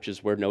Ararat, which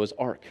is where Noah's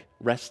Ark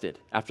rested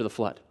after the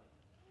flood.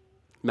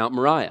 Mount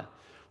Moriah,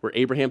 where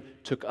Abraham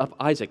took up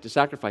Isaac to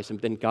sacrifice him.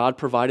 Then God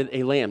provided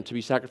a lamb to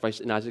be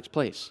sacrificed in Isaac's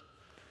place.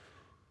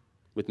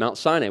 With Mount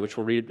Sinai, which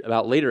we'll read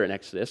about later in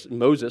Exodus,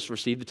 Moses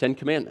received the Ten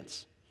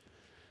Commandments.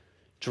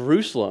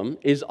 Jerusalem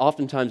is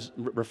oftentimes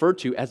referred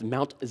to as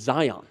Mount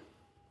Zion.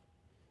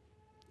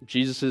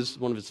 Jesus'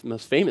 one of his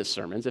most famous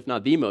sermons, if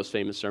not the most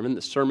famous sermon,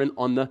 the Sermon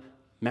on the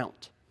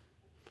Mount.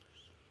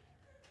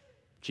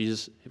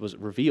 Jesus was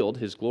revealed,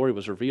 his glory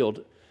was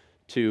revealed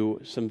to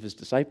some of his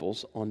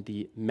disciples on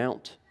the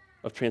Mount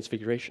of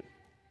Transfiguration.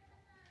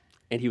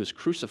 And he was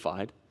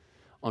crucified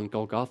on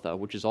Golgotha,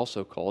 which is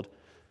also called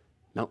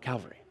Mount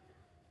Calvary.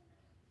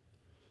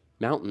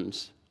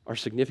 Mountains are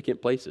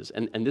significant places.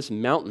 And this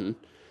mountain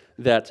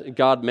that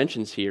God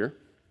mentions here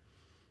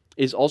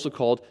is also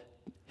called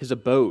his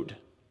abode,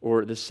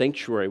 or the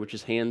sanctuary which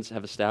his hands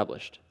have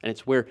established. And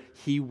it's where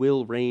he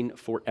will reign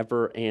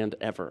forever and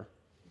ever.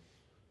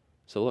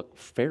 So look,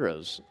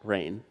 Pharaoh's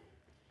reign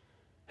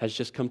has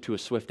just come to a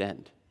swift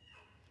end.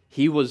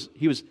 He was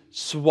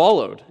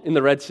swallowed in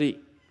the Red Sea.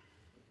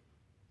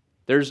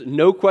 There's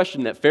no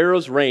question that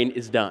Pharaoh's reign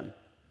is done.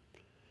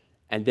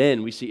 And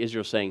then we see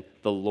Israel saying,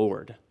 the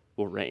Lord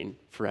will reign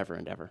forever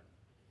and ever.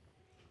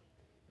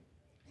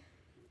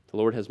 The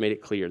Lord has made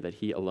it clear that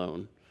he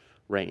alone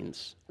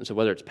reigns. And so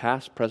whether it's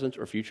past, present,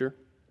 or future,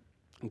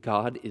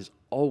 God is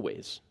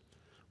always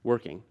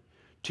working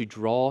to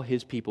draw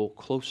his people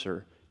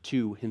closer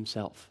to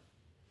himself,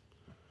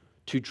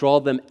 to draw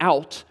them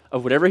out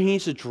of whatever he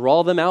needs to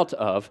draw them out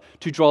of,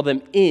 to draw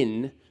them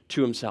in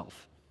to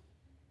himself.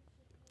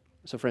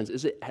 So friends,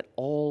 is it at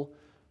all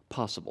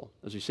possible,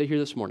 as we sit here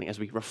this morning, as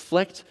we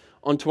reflect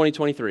on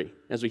 2023,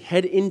 as we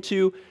head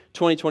into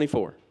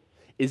 2024,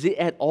 is it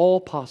at all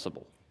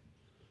possible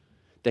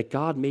that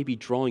God may be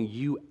drawing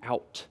you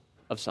out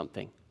of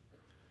something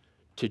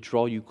to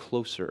draw you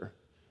closer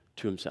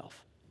to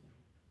himself?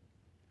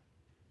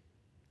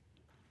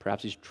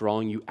 Perhaps he's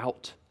drawing you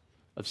out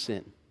of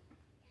sin,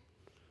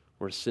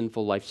 or a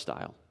sinful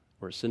lifestyle,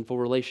 or a sinful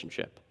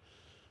relationship.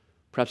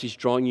 Perhaps he's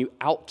drawing you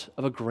out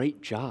of a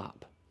great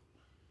job,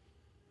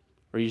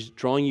 or he's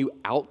drawing you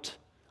out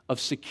of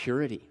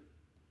security.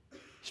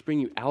 He's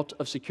bringing you out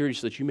of security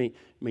so that you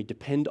may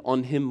depend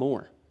on him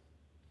more.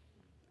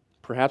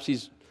 Perhaps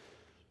he's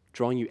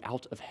drawing you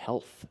out of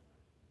health.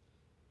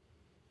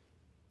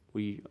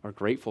 We are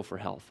grateful for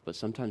health, but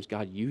sometimes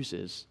God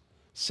uses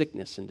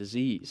sickness and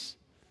disease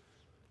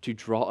to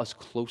draw us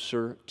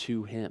closer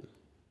to him.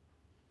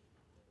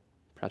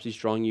 Perhaps he's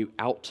drawing you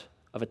out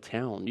of a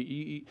town.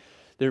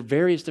 There are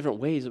various different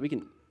ways that we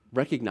can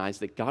recognize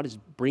that God is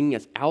bringing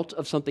us out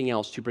of something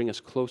else to bring us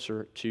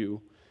closer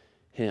to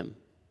him.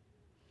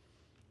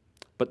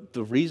 But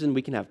the reason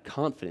we can have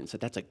confidence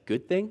that that's a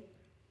good thing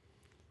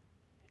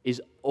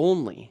is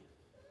only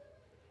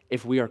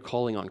if we are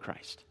calling on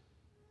Christ.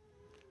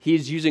 He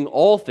is using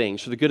all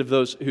things for the good of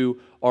those who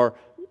are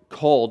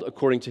called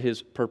according to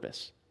his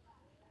purpose.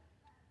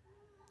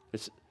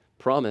 This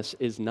promise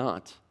is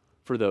not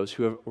for those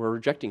who are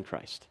rejecting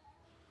Christ.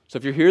 So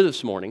if you're here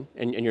this morning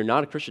and you're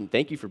not a Christian,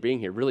 thank you for being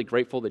here. Really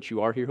grateful that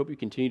you are here. Hope you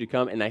continue to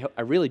come. And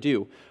I really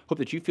do hope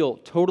that you feel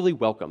totally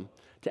welcome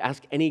to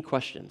ask any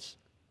questions.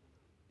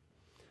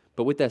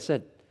 But with that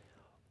said,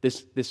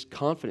 this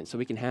confidence that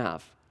we can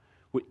have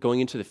going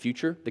into the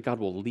future, that God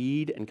will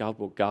lead and God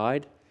will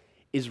guide,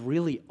 is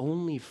really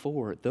only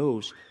for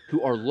those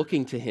who are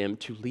looking to him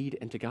to lead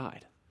and to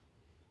guide.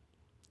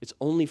 It's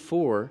only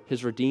for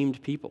his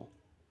redeemed people.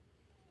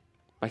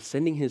 By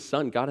sending his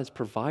son, God has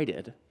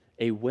provided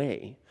a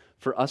way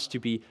for us to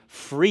be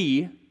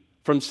free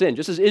from sin.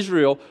 Just as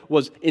Israel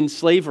was in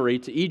slavery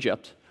to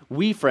Egypt,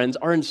 we, friends,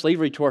 are in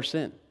slavery to our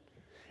sin.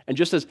 And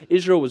just as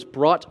Israel was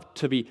brought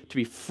to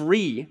be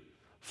free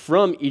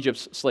from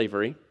Egypt's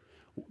slavery,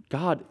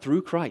 God,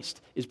 through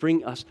Christ, is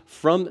bringing us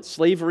from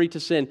slavery to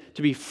sin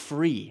to be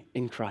free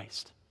in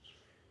Christ,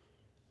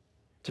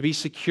 to be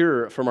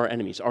secure from our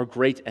enemies, our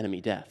great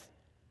enemy, death,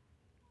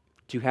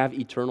 to have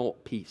eternal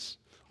peace.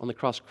 On the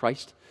cross,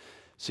 Christ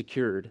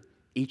secured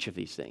each of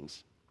these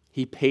things.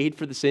 He paid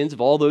for the sins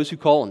of all those who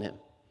call on him.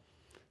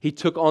 He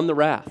took on the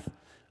wrath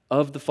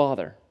of the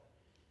Father.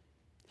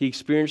 He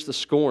experienced the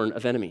scorn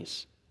of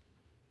enemies.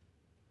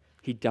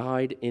 He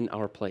died in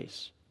our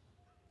place.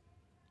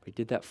 He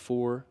did that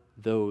for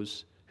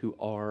those who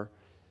are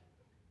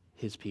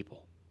his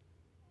people,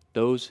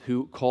 those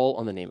who call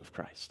on the name of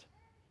Christ.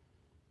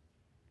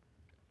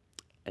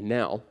 And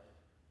now,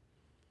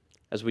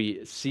 as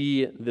we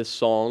see this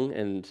song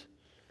and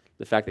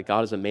the fact that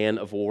God is a man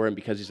of war, and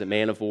because he's a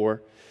man of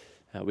war,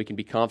 we can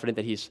be confident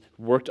that he's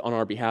worked on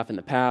our behalf in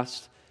the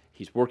past,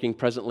 he's working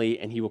presently,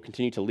 and he will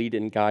continue to lead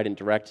and guide and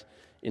direct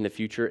in the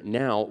future.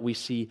 Now we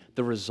see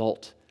the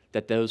result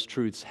that those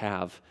truths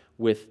have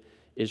with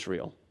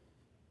Israel.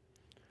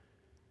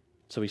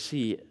 So we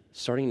see,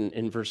 starting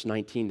in verse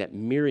 19, that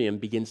Miriam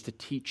begins to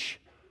teach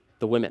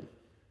the women.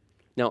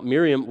 Now,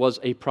 Miriam was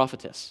a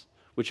prophetess,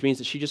 which means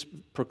that she just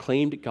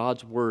proclaimed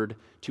God's word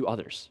to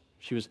others.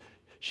 She was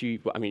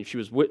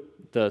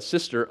the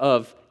sister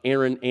of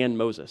Aaron and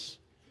Moses.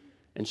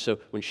 And so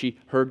when she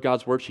heard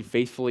God's word, she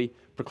faithfully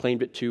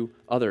proclaimed it to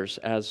others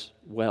as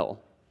well.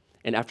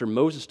 And after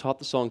Moses taught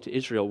the song to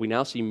Israel, we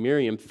now see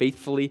Miriam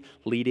faithfully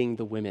leading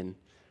the women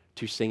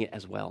to sing it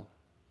as well.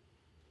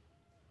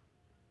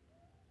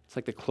 It's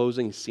like the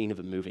closing scene of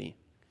a movie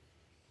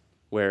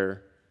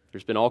where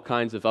there's been all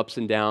kinds of ups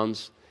and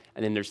downs,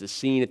 and then there's the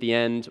scene at the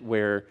end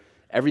where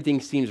everything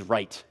seems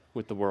right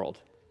with the world.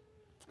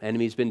 The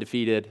enemy's been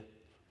defeated,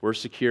 we're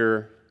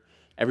secure,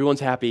 everyone's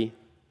happy,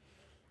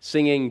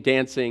 singing,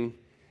 dancing,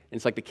 and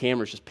it's like the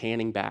camera's just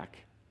panning back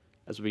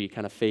as we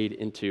kind of fade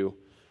into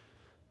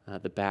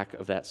the back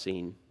of that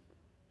scene.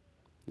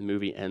 The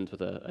movie ends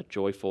with a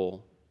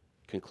joyful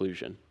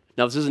conclusion.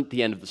 Now, this isn't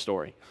the end of the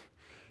story.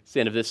 It's the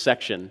end of this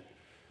section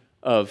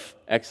of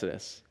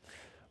Exodus.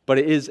 But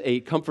it is a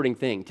comforting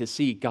thing to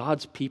see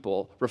God's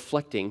people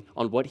reflecting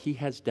on what he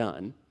has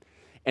done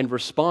and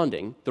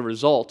responding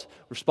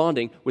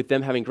with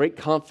them having great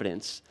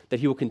confidence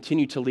that he will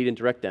continue to lead and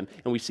direct them.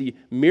 And we see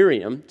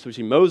Miriam, so we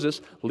see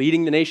Moses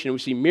leading the nation, and we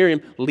see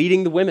Miriam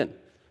leading the women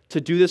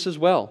to do this as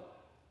well.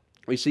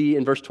 We see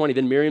in verse 20,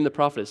 then Miriam the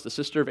prophetess, the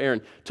sister of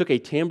Aaron, took a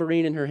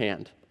tambourine in her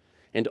hand,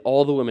 and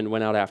all the women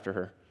went out after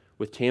her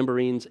with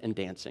tambourines and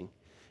dancing.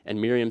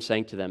 And Miriam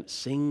sang to them,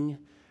 sing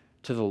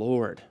to the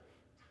Lord,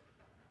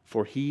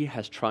 for he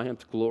has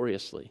triumphed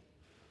gloriously.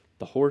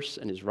 The horse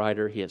and his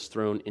rider he has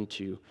thrown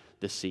into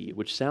the sea,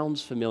 which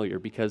sounds familiar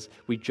because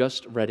we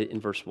just read it in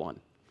verse 1.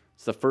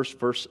 It's the first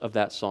verse of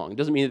that song. It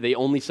doesn't mean that they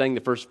only sang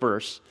the first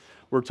verse.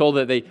 We're told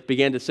that they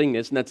began to sing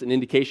this, and that's an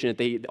indication that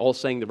they all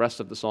sang the rest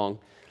of the song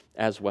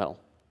as well.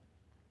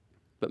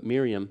 But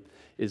Miriam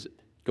is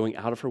going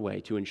out of her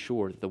way to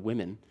ensure that the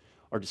women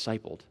are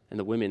discipled and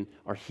the women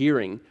are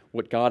hearing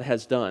what God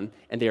has done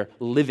and they are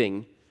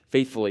living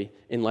faithfully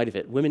in light of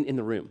it. Women in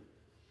the room,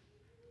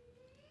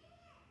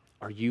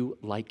 are you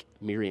like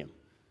Miriam?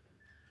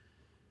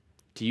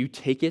 Do you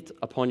take it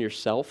upon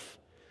yourself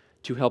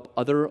to help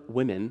other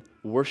women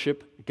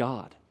worship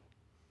God?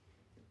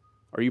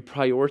 Are you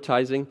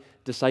prioritizing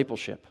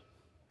discipleship?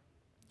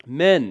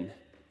 Men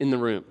in the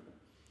room,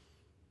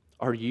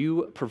 are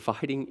you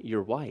providing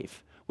your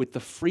wife with the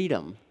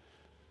freedom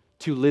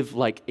to live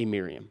like a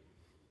Miriam?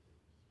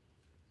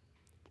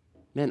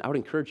 Men, I would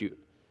encourage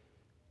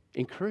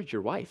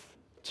your wife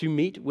to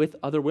meet with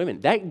other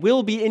women. That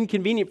will be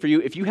inconvenient for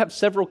you if you have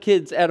several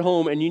kids at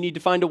home and you need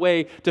to find a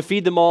way to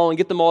feed them all and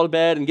get them all to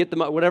bed and get them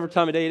whatever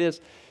time of day it is.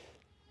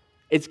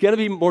 It's going to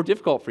be more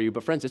difficult for you,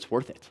 but friends, it's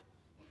worth it.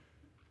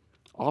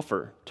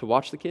 Offer to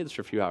watch the kids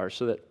for a few hours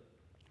so that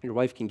your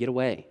wife can get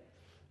away,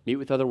 meet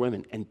with other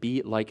women, and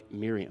be like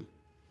Miriam.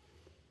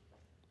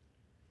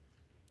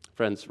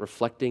 Friends,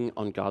 reflecting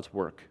on God's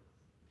work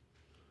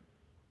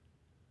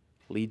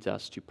leads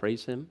us to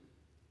praise him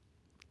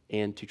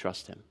and to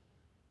trust him.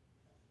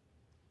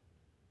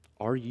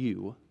 Are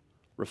you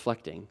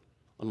reflecting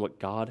on what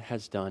God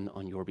has done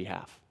on your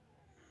behalf?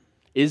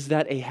 Is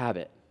that a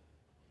habit?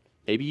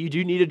 Maybe you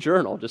do need a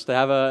journal just to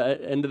have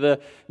an end of the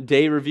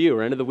day review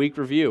or end of the week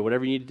review,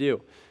 whatever you need to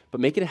do.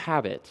 But make it a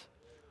habit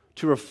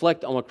to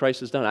reflect on what Christ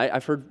has done.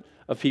 I've heard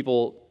of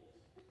people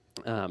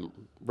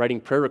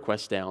writing prayer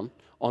requests down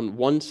on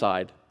one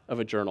side of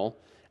a journal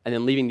and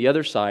then leaving the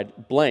other side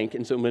blank.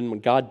 And so when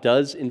God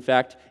does, in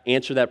fact,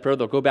 answer that prayer,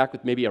 they'll go back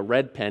with maybe a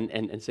red pen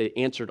and say,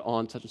 answered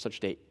on such and such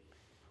date.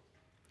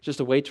 It's just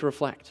a way to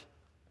reflect.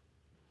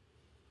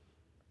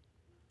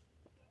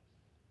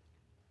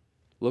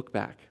 Look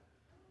back.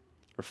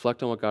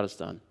 Reflect on what God has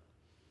done.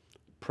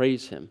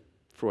 Praise him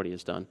for what he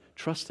has done.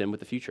 Trust him with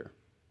the future.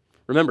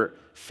 Remember,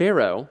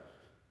 Pharaoh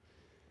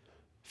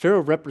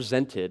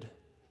represented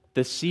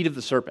the seed of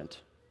the serpent.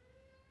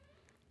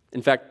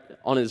 In fact,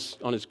 on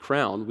his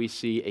crown, we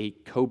see a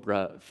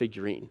cobra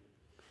figurine.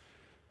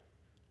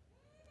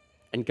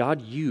 And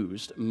God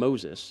used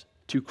Moses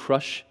to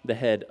crush the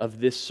head of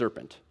this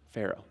serpent,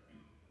 Pharaoh.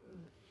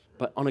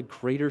 But on a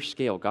greater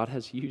scale, God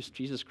has used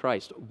Jesus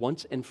Christ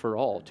once and for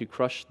all to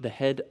crush the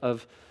head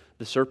of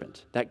the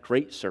serpent, that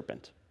great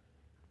serpent,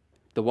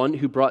 the one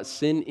who brought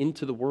sin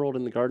into the world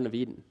in the Garden of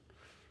Eden.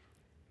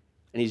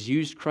 And he's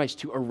used Christ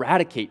to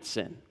eradicate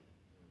sin.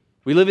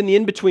 We live in the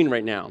in-between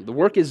right now. The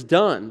work is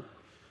done.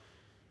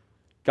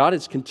 God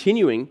is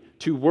continuing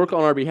to work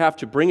on our behalf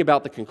to bring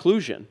about the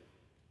conclusion.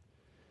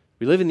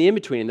 We live in the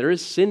in-between, and there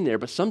is sin there,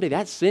 but someday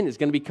that sin is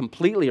going to be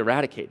completely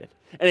eradicated.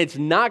 And it's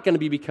not going to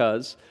be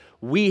because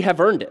we have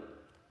earned it.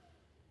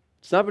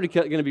 It's not going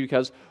to be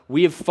because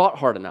we have fought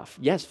hard enough.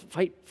 Yes,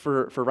 fight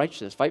for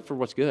righteousness, fight for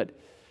what's good.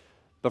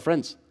 But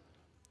friends,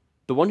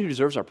 the one who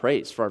deserves our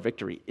praise for our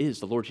victory is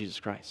the Lord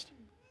Jesus Christ.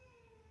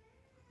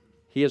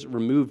 He has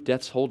removed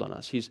death's hold on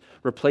us. He's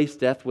replaced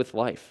death with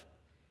life.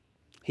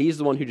 He's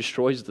the one who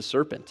destroys the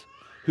serpent,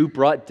 who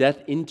brought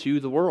death into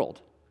the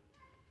world.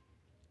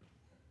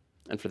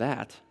 And for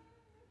that,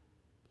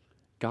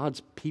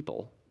 God's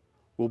people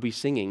will be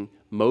singing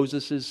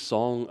Moses'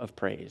 song of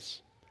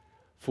praise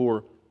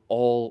for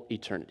all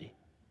eternity.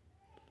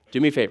 Do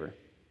me a favor.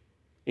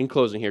 In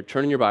closing here,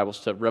 turn in your Bibles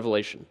to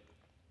Revelation.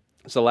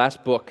 It's the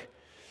last book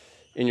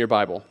in your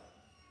Bible.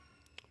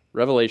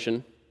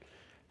 Revelation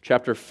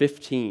chapter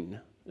 15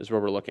 is where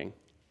we're looking.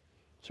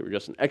 So we're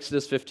just in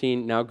Exodus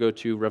 15, now go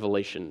to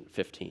Revelation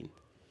 15.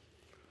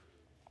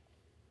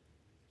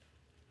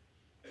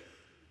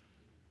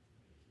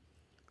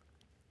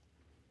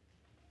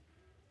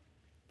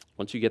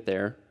 Once you get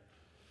there,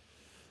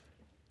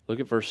 look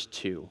at verse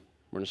 2.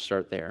 We're going to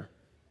start there.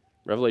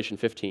 Revelation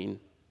 15,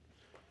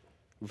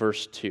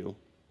 verse 2.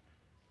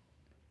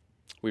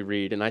 We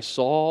read, "And I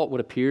saw what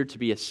appeared to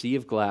be a sea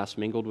of glass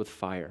mingled with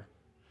fire.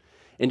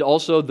 and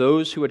also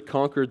those who had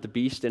conquered the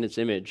beast and its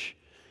image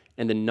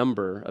and the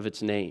number of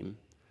its name,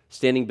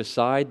 standing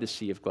beside the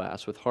sea of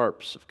glass with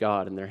harps of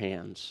God in their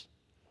hands.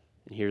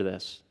 And hear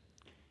this.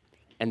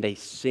 And they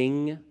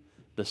sing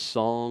the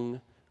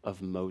song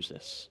of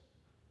Moses,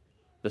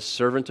 the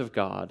servant of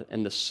God,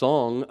 and the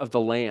song of the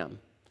Lamb,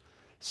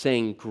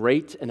 saying,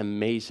 "Great and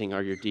amazing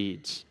are your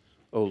deeds,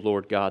 O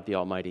Lord God the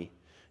Almighty.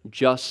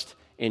 Just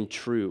and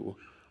true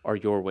are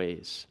your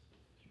ways,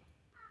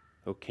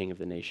 O King of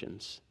the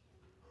nations."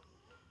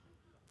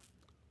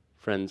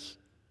 Friends,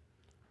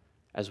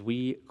 as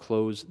we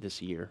close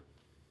this year,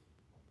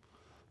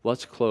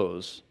 let's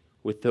close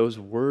with those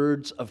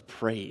words of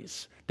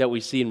praise that we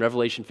see in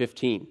Revelation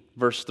 15,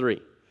 verse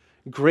 3.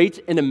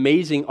 Great and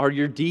amazing are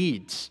your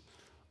deeds,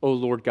 O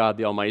Lord God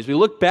the Almighty. As we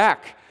look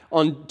back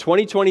on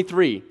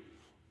 2023,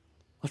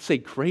 let's say,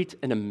 great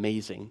and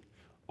amazing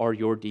are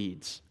your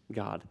deeds,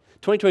 God.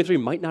 2023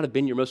 might not have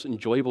been your most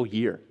enjoyable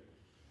year.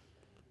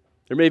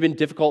 There may have been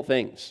difficult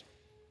things,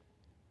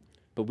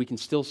 but we can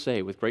still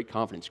say with great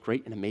confidence,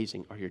 great and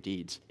amazing are your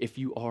deeds if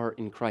you are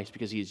in Christ,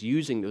 because he is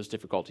using those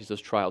difficulties,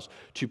 those trials,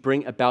 to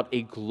bring about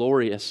a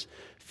glorious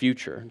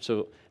future.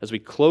 So as we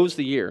close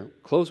the year,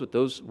 close with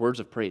those words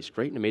of praise,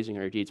 great and amazing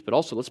are your deeds, but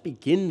also let's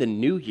begin the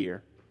new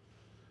year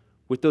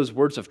with those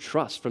words of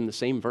trust from the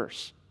same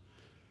verse,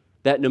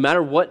 that no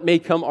matter what may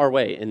come our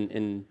way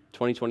in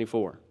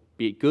 2024,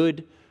 be it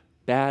good,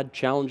 bad,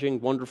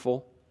 challenging,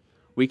 wonderful,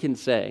 we can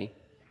say,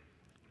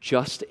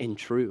 just and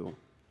true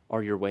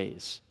are your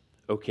ways,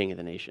 O King of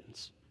the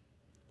nations.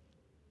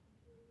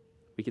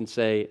 We can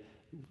say,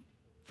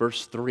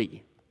 verse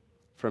 3,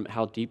 from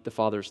how deep the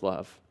Father's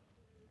love,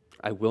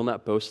 I will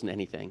not boast in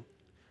anything.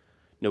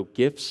 No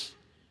gifts,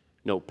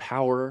 no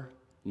power,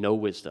 no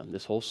wisdom.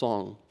 This whole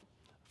song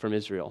from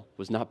Israel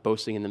was not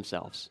boasting in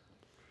themselves.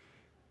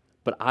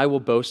 But I will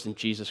boast in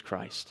Jesus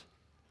Christ,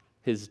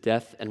 his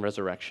death and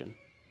resurrection.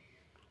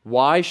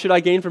 Why should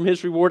I gain from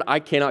his reward? I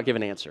cannot give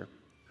an answer.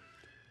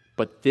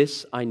 But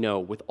this I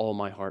know with all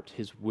my heart,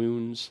 his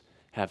wounds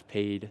have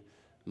paid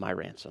my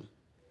ransom.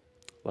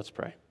 Let's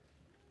pray.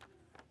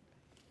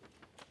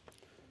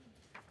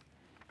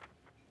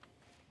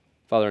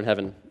 Father in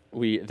heaven,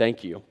 we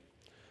thank you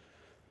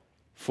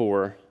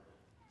for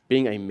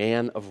being a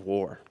man of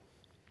war.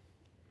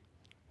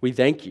 We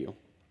thank you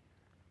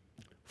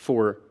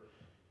for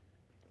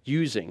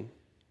using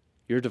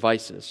your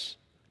devices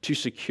to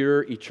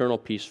secure eternal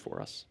peace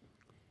for us.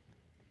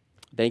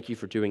 Thank you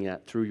for doing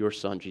that through your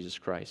Son, Jesus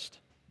Christ.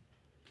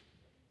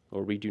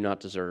 Lord, we do not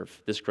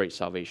deserve this great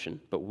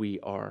salvation, but we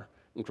are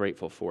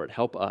grateful for it.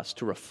 Help us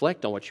to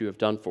reflect on what you have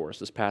done for us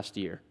this past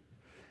year,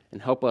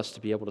 and help us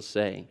to be able to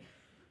say,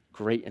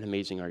 great and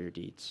amazing are your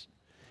deeds.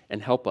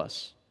 And help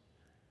us,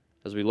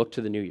 as we look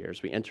to the new year,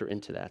 as we enter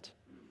into that,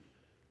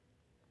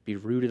 be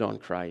rooted on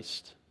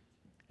Christ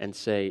and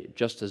say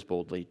just as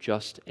boldly,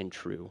 just and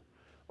true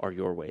are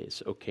your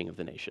ways, O King of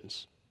the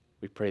nations.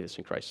 We pray this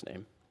in Christ's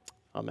name.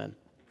 Amen.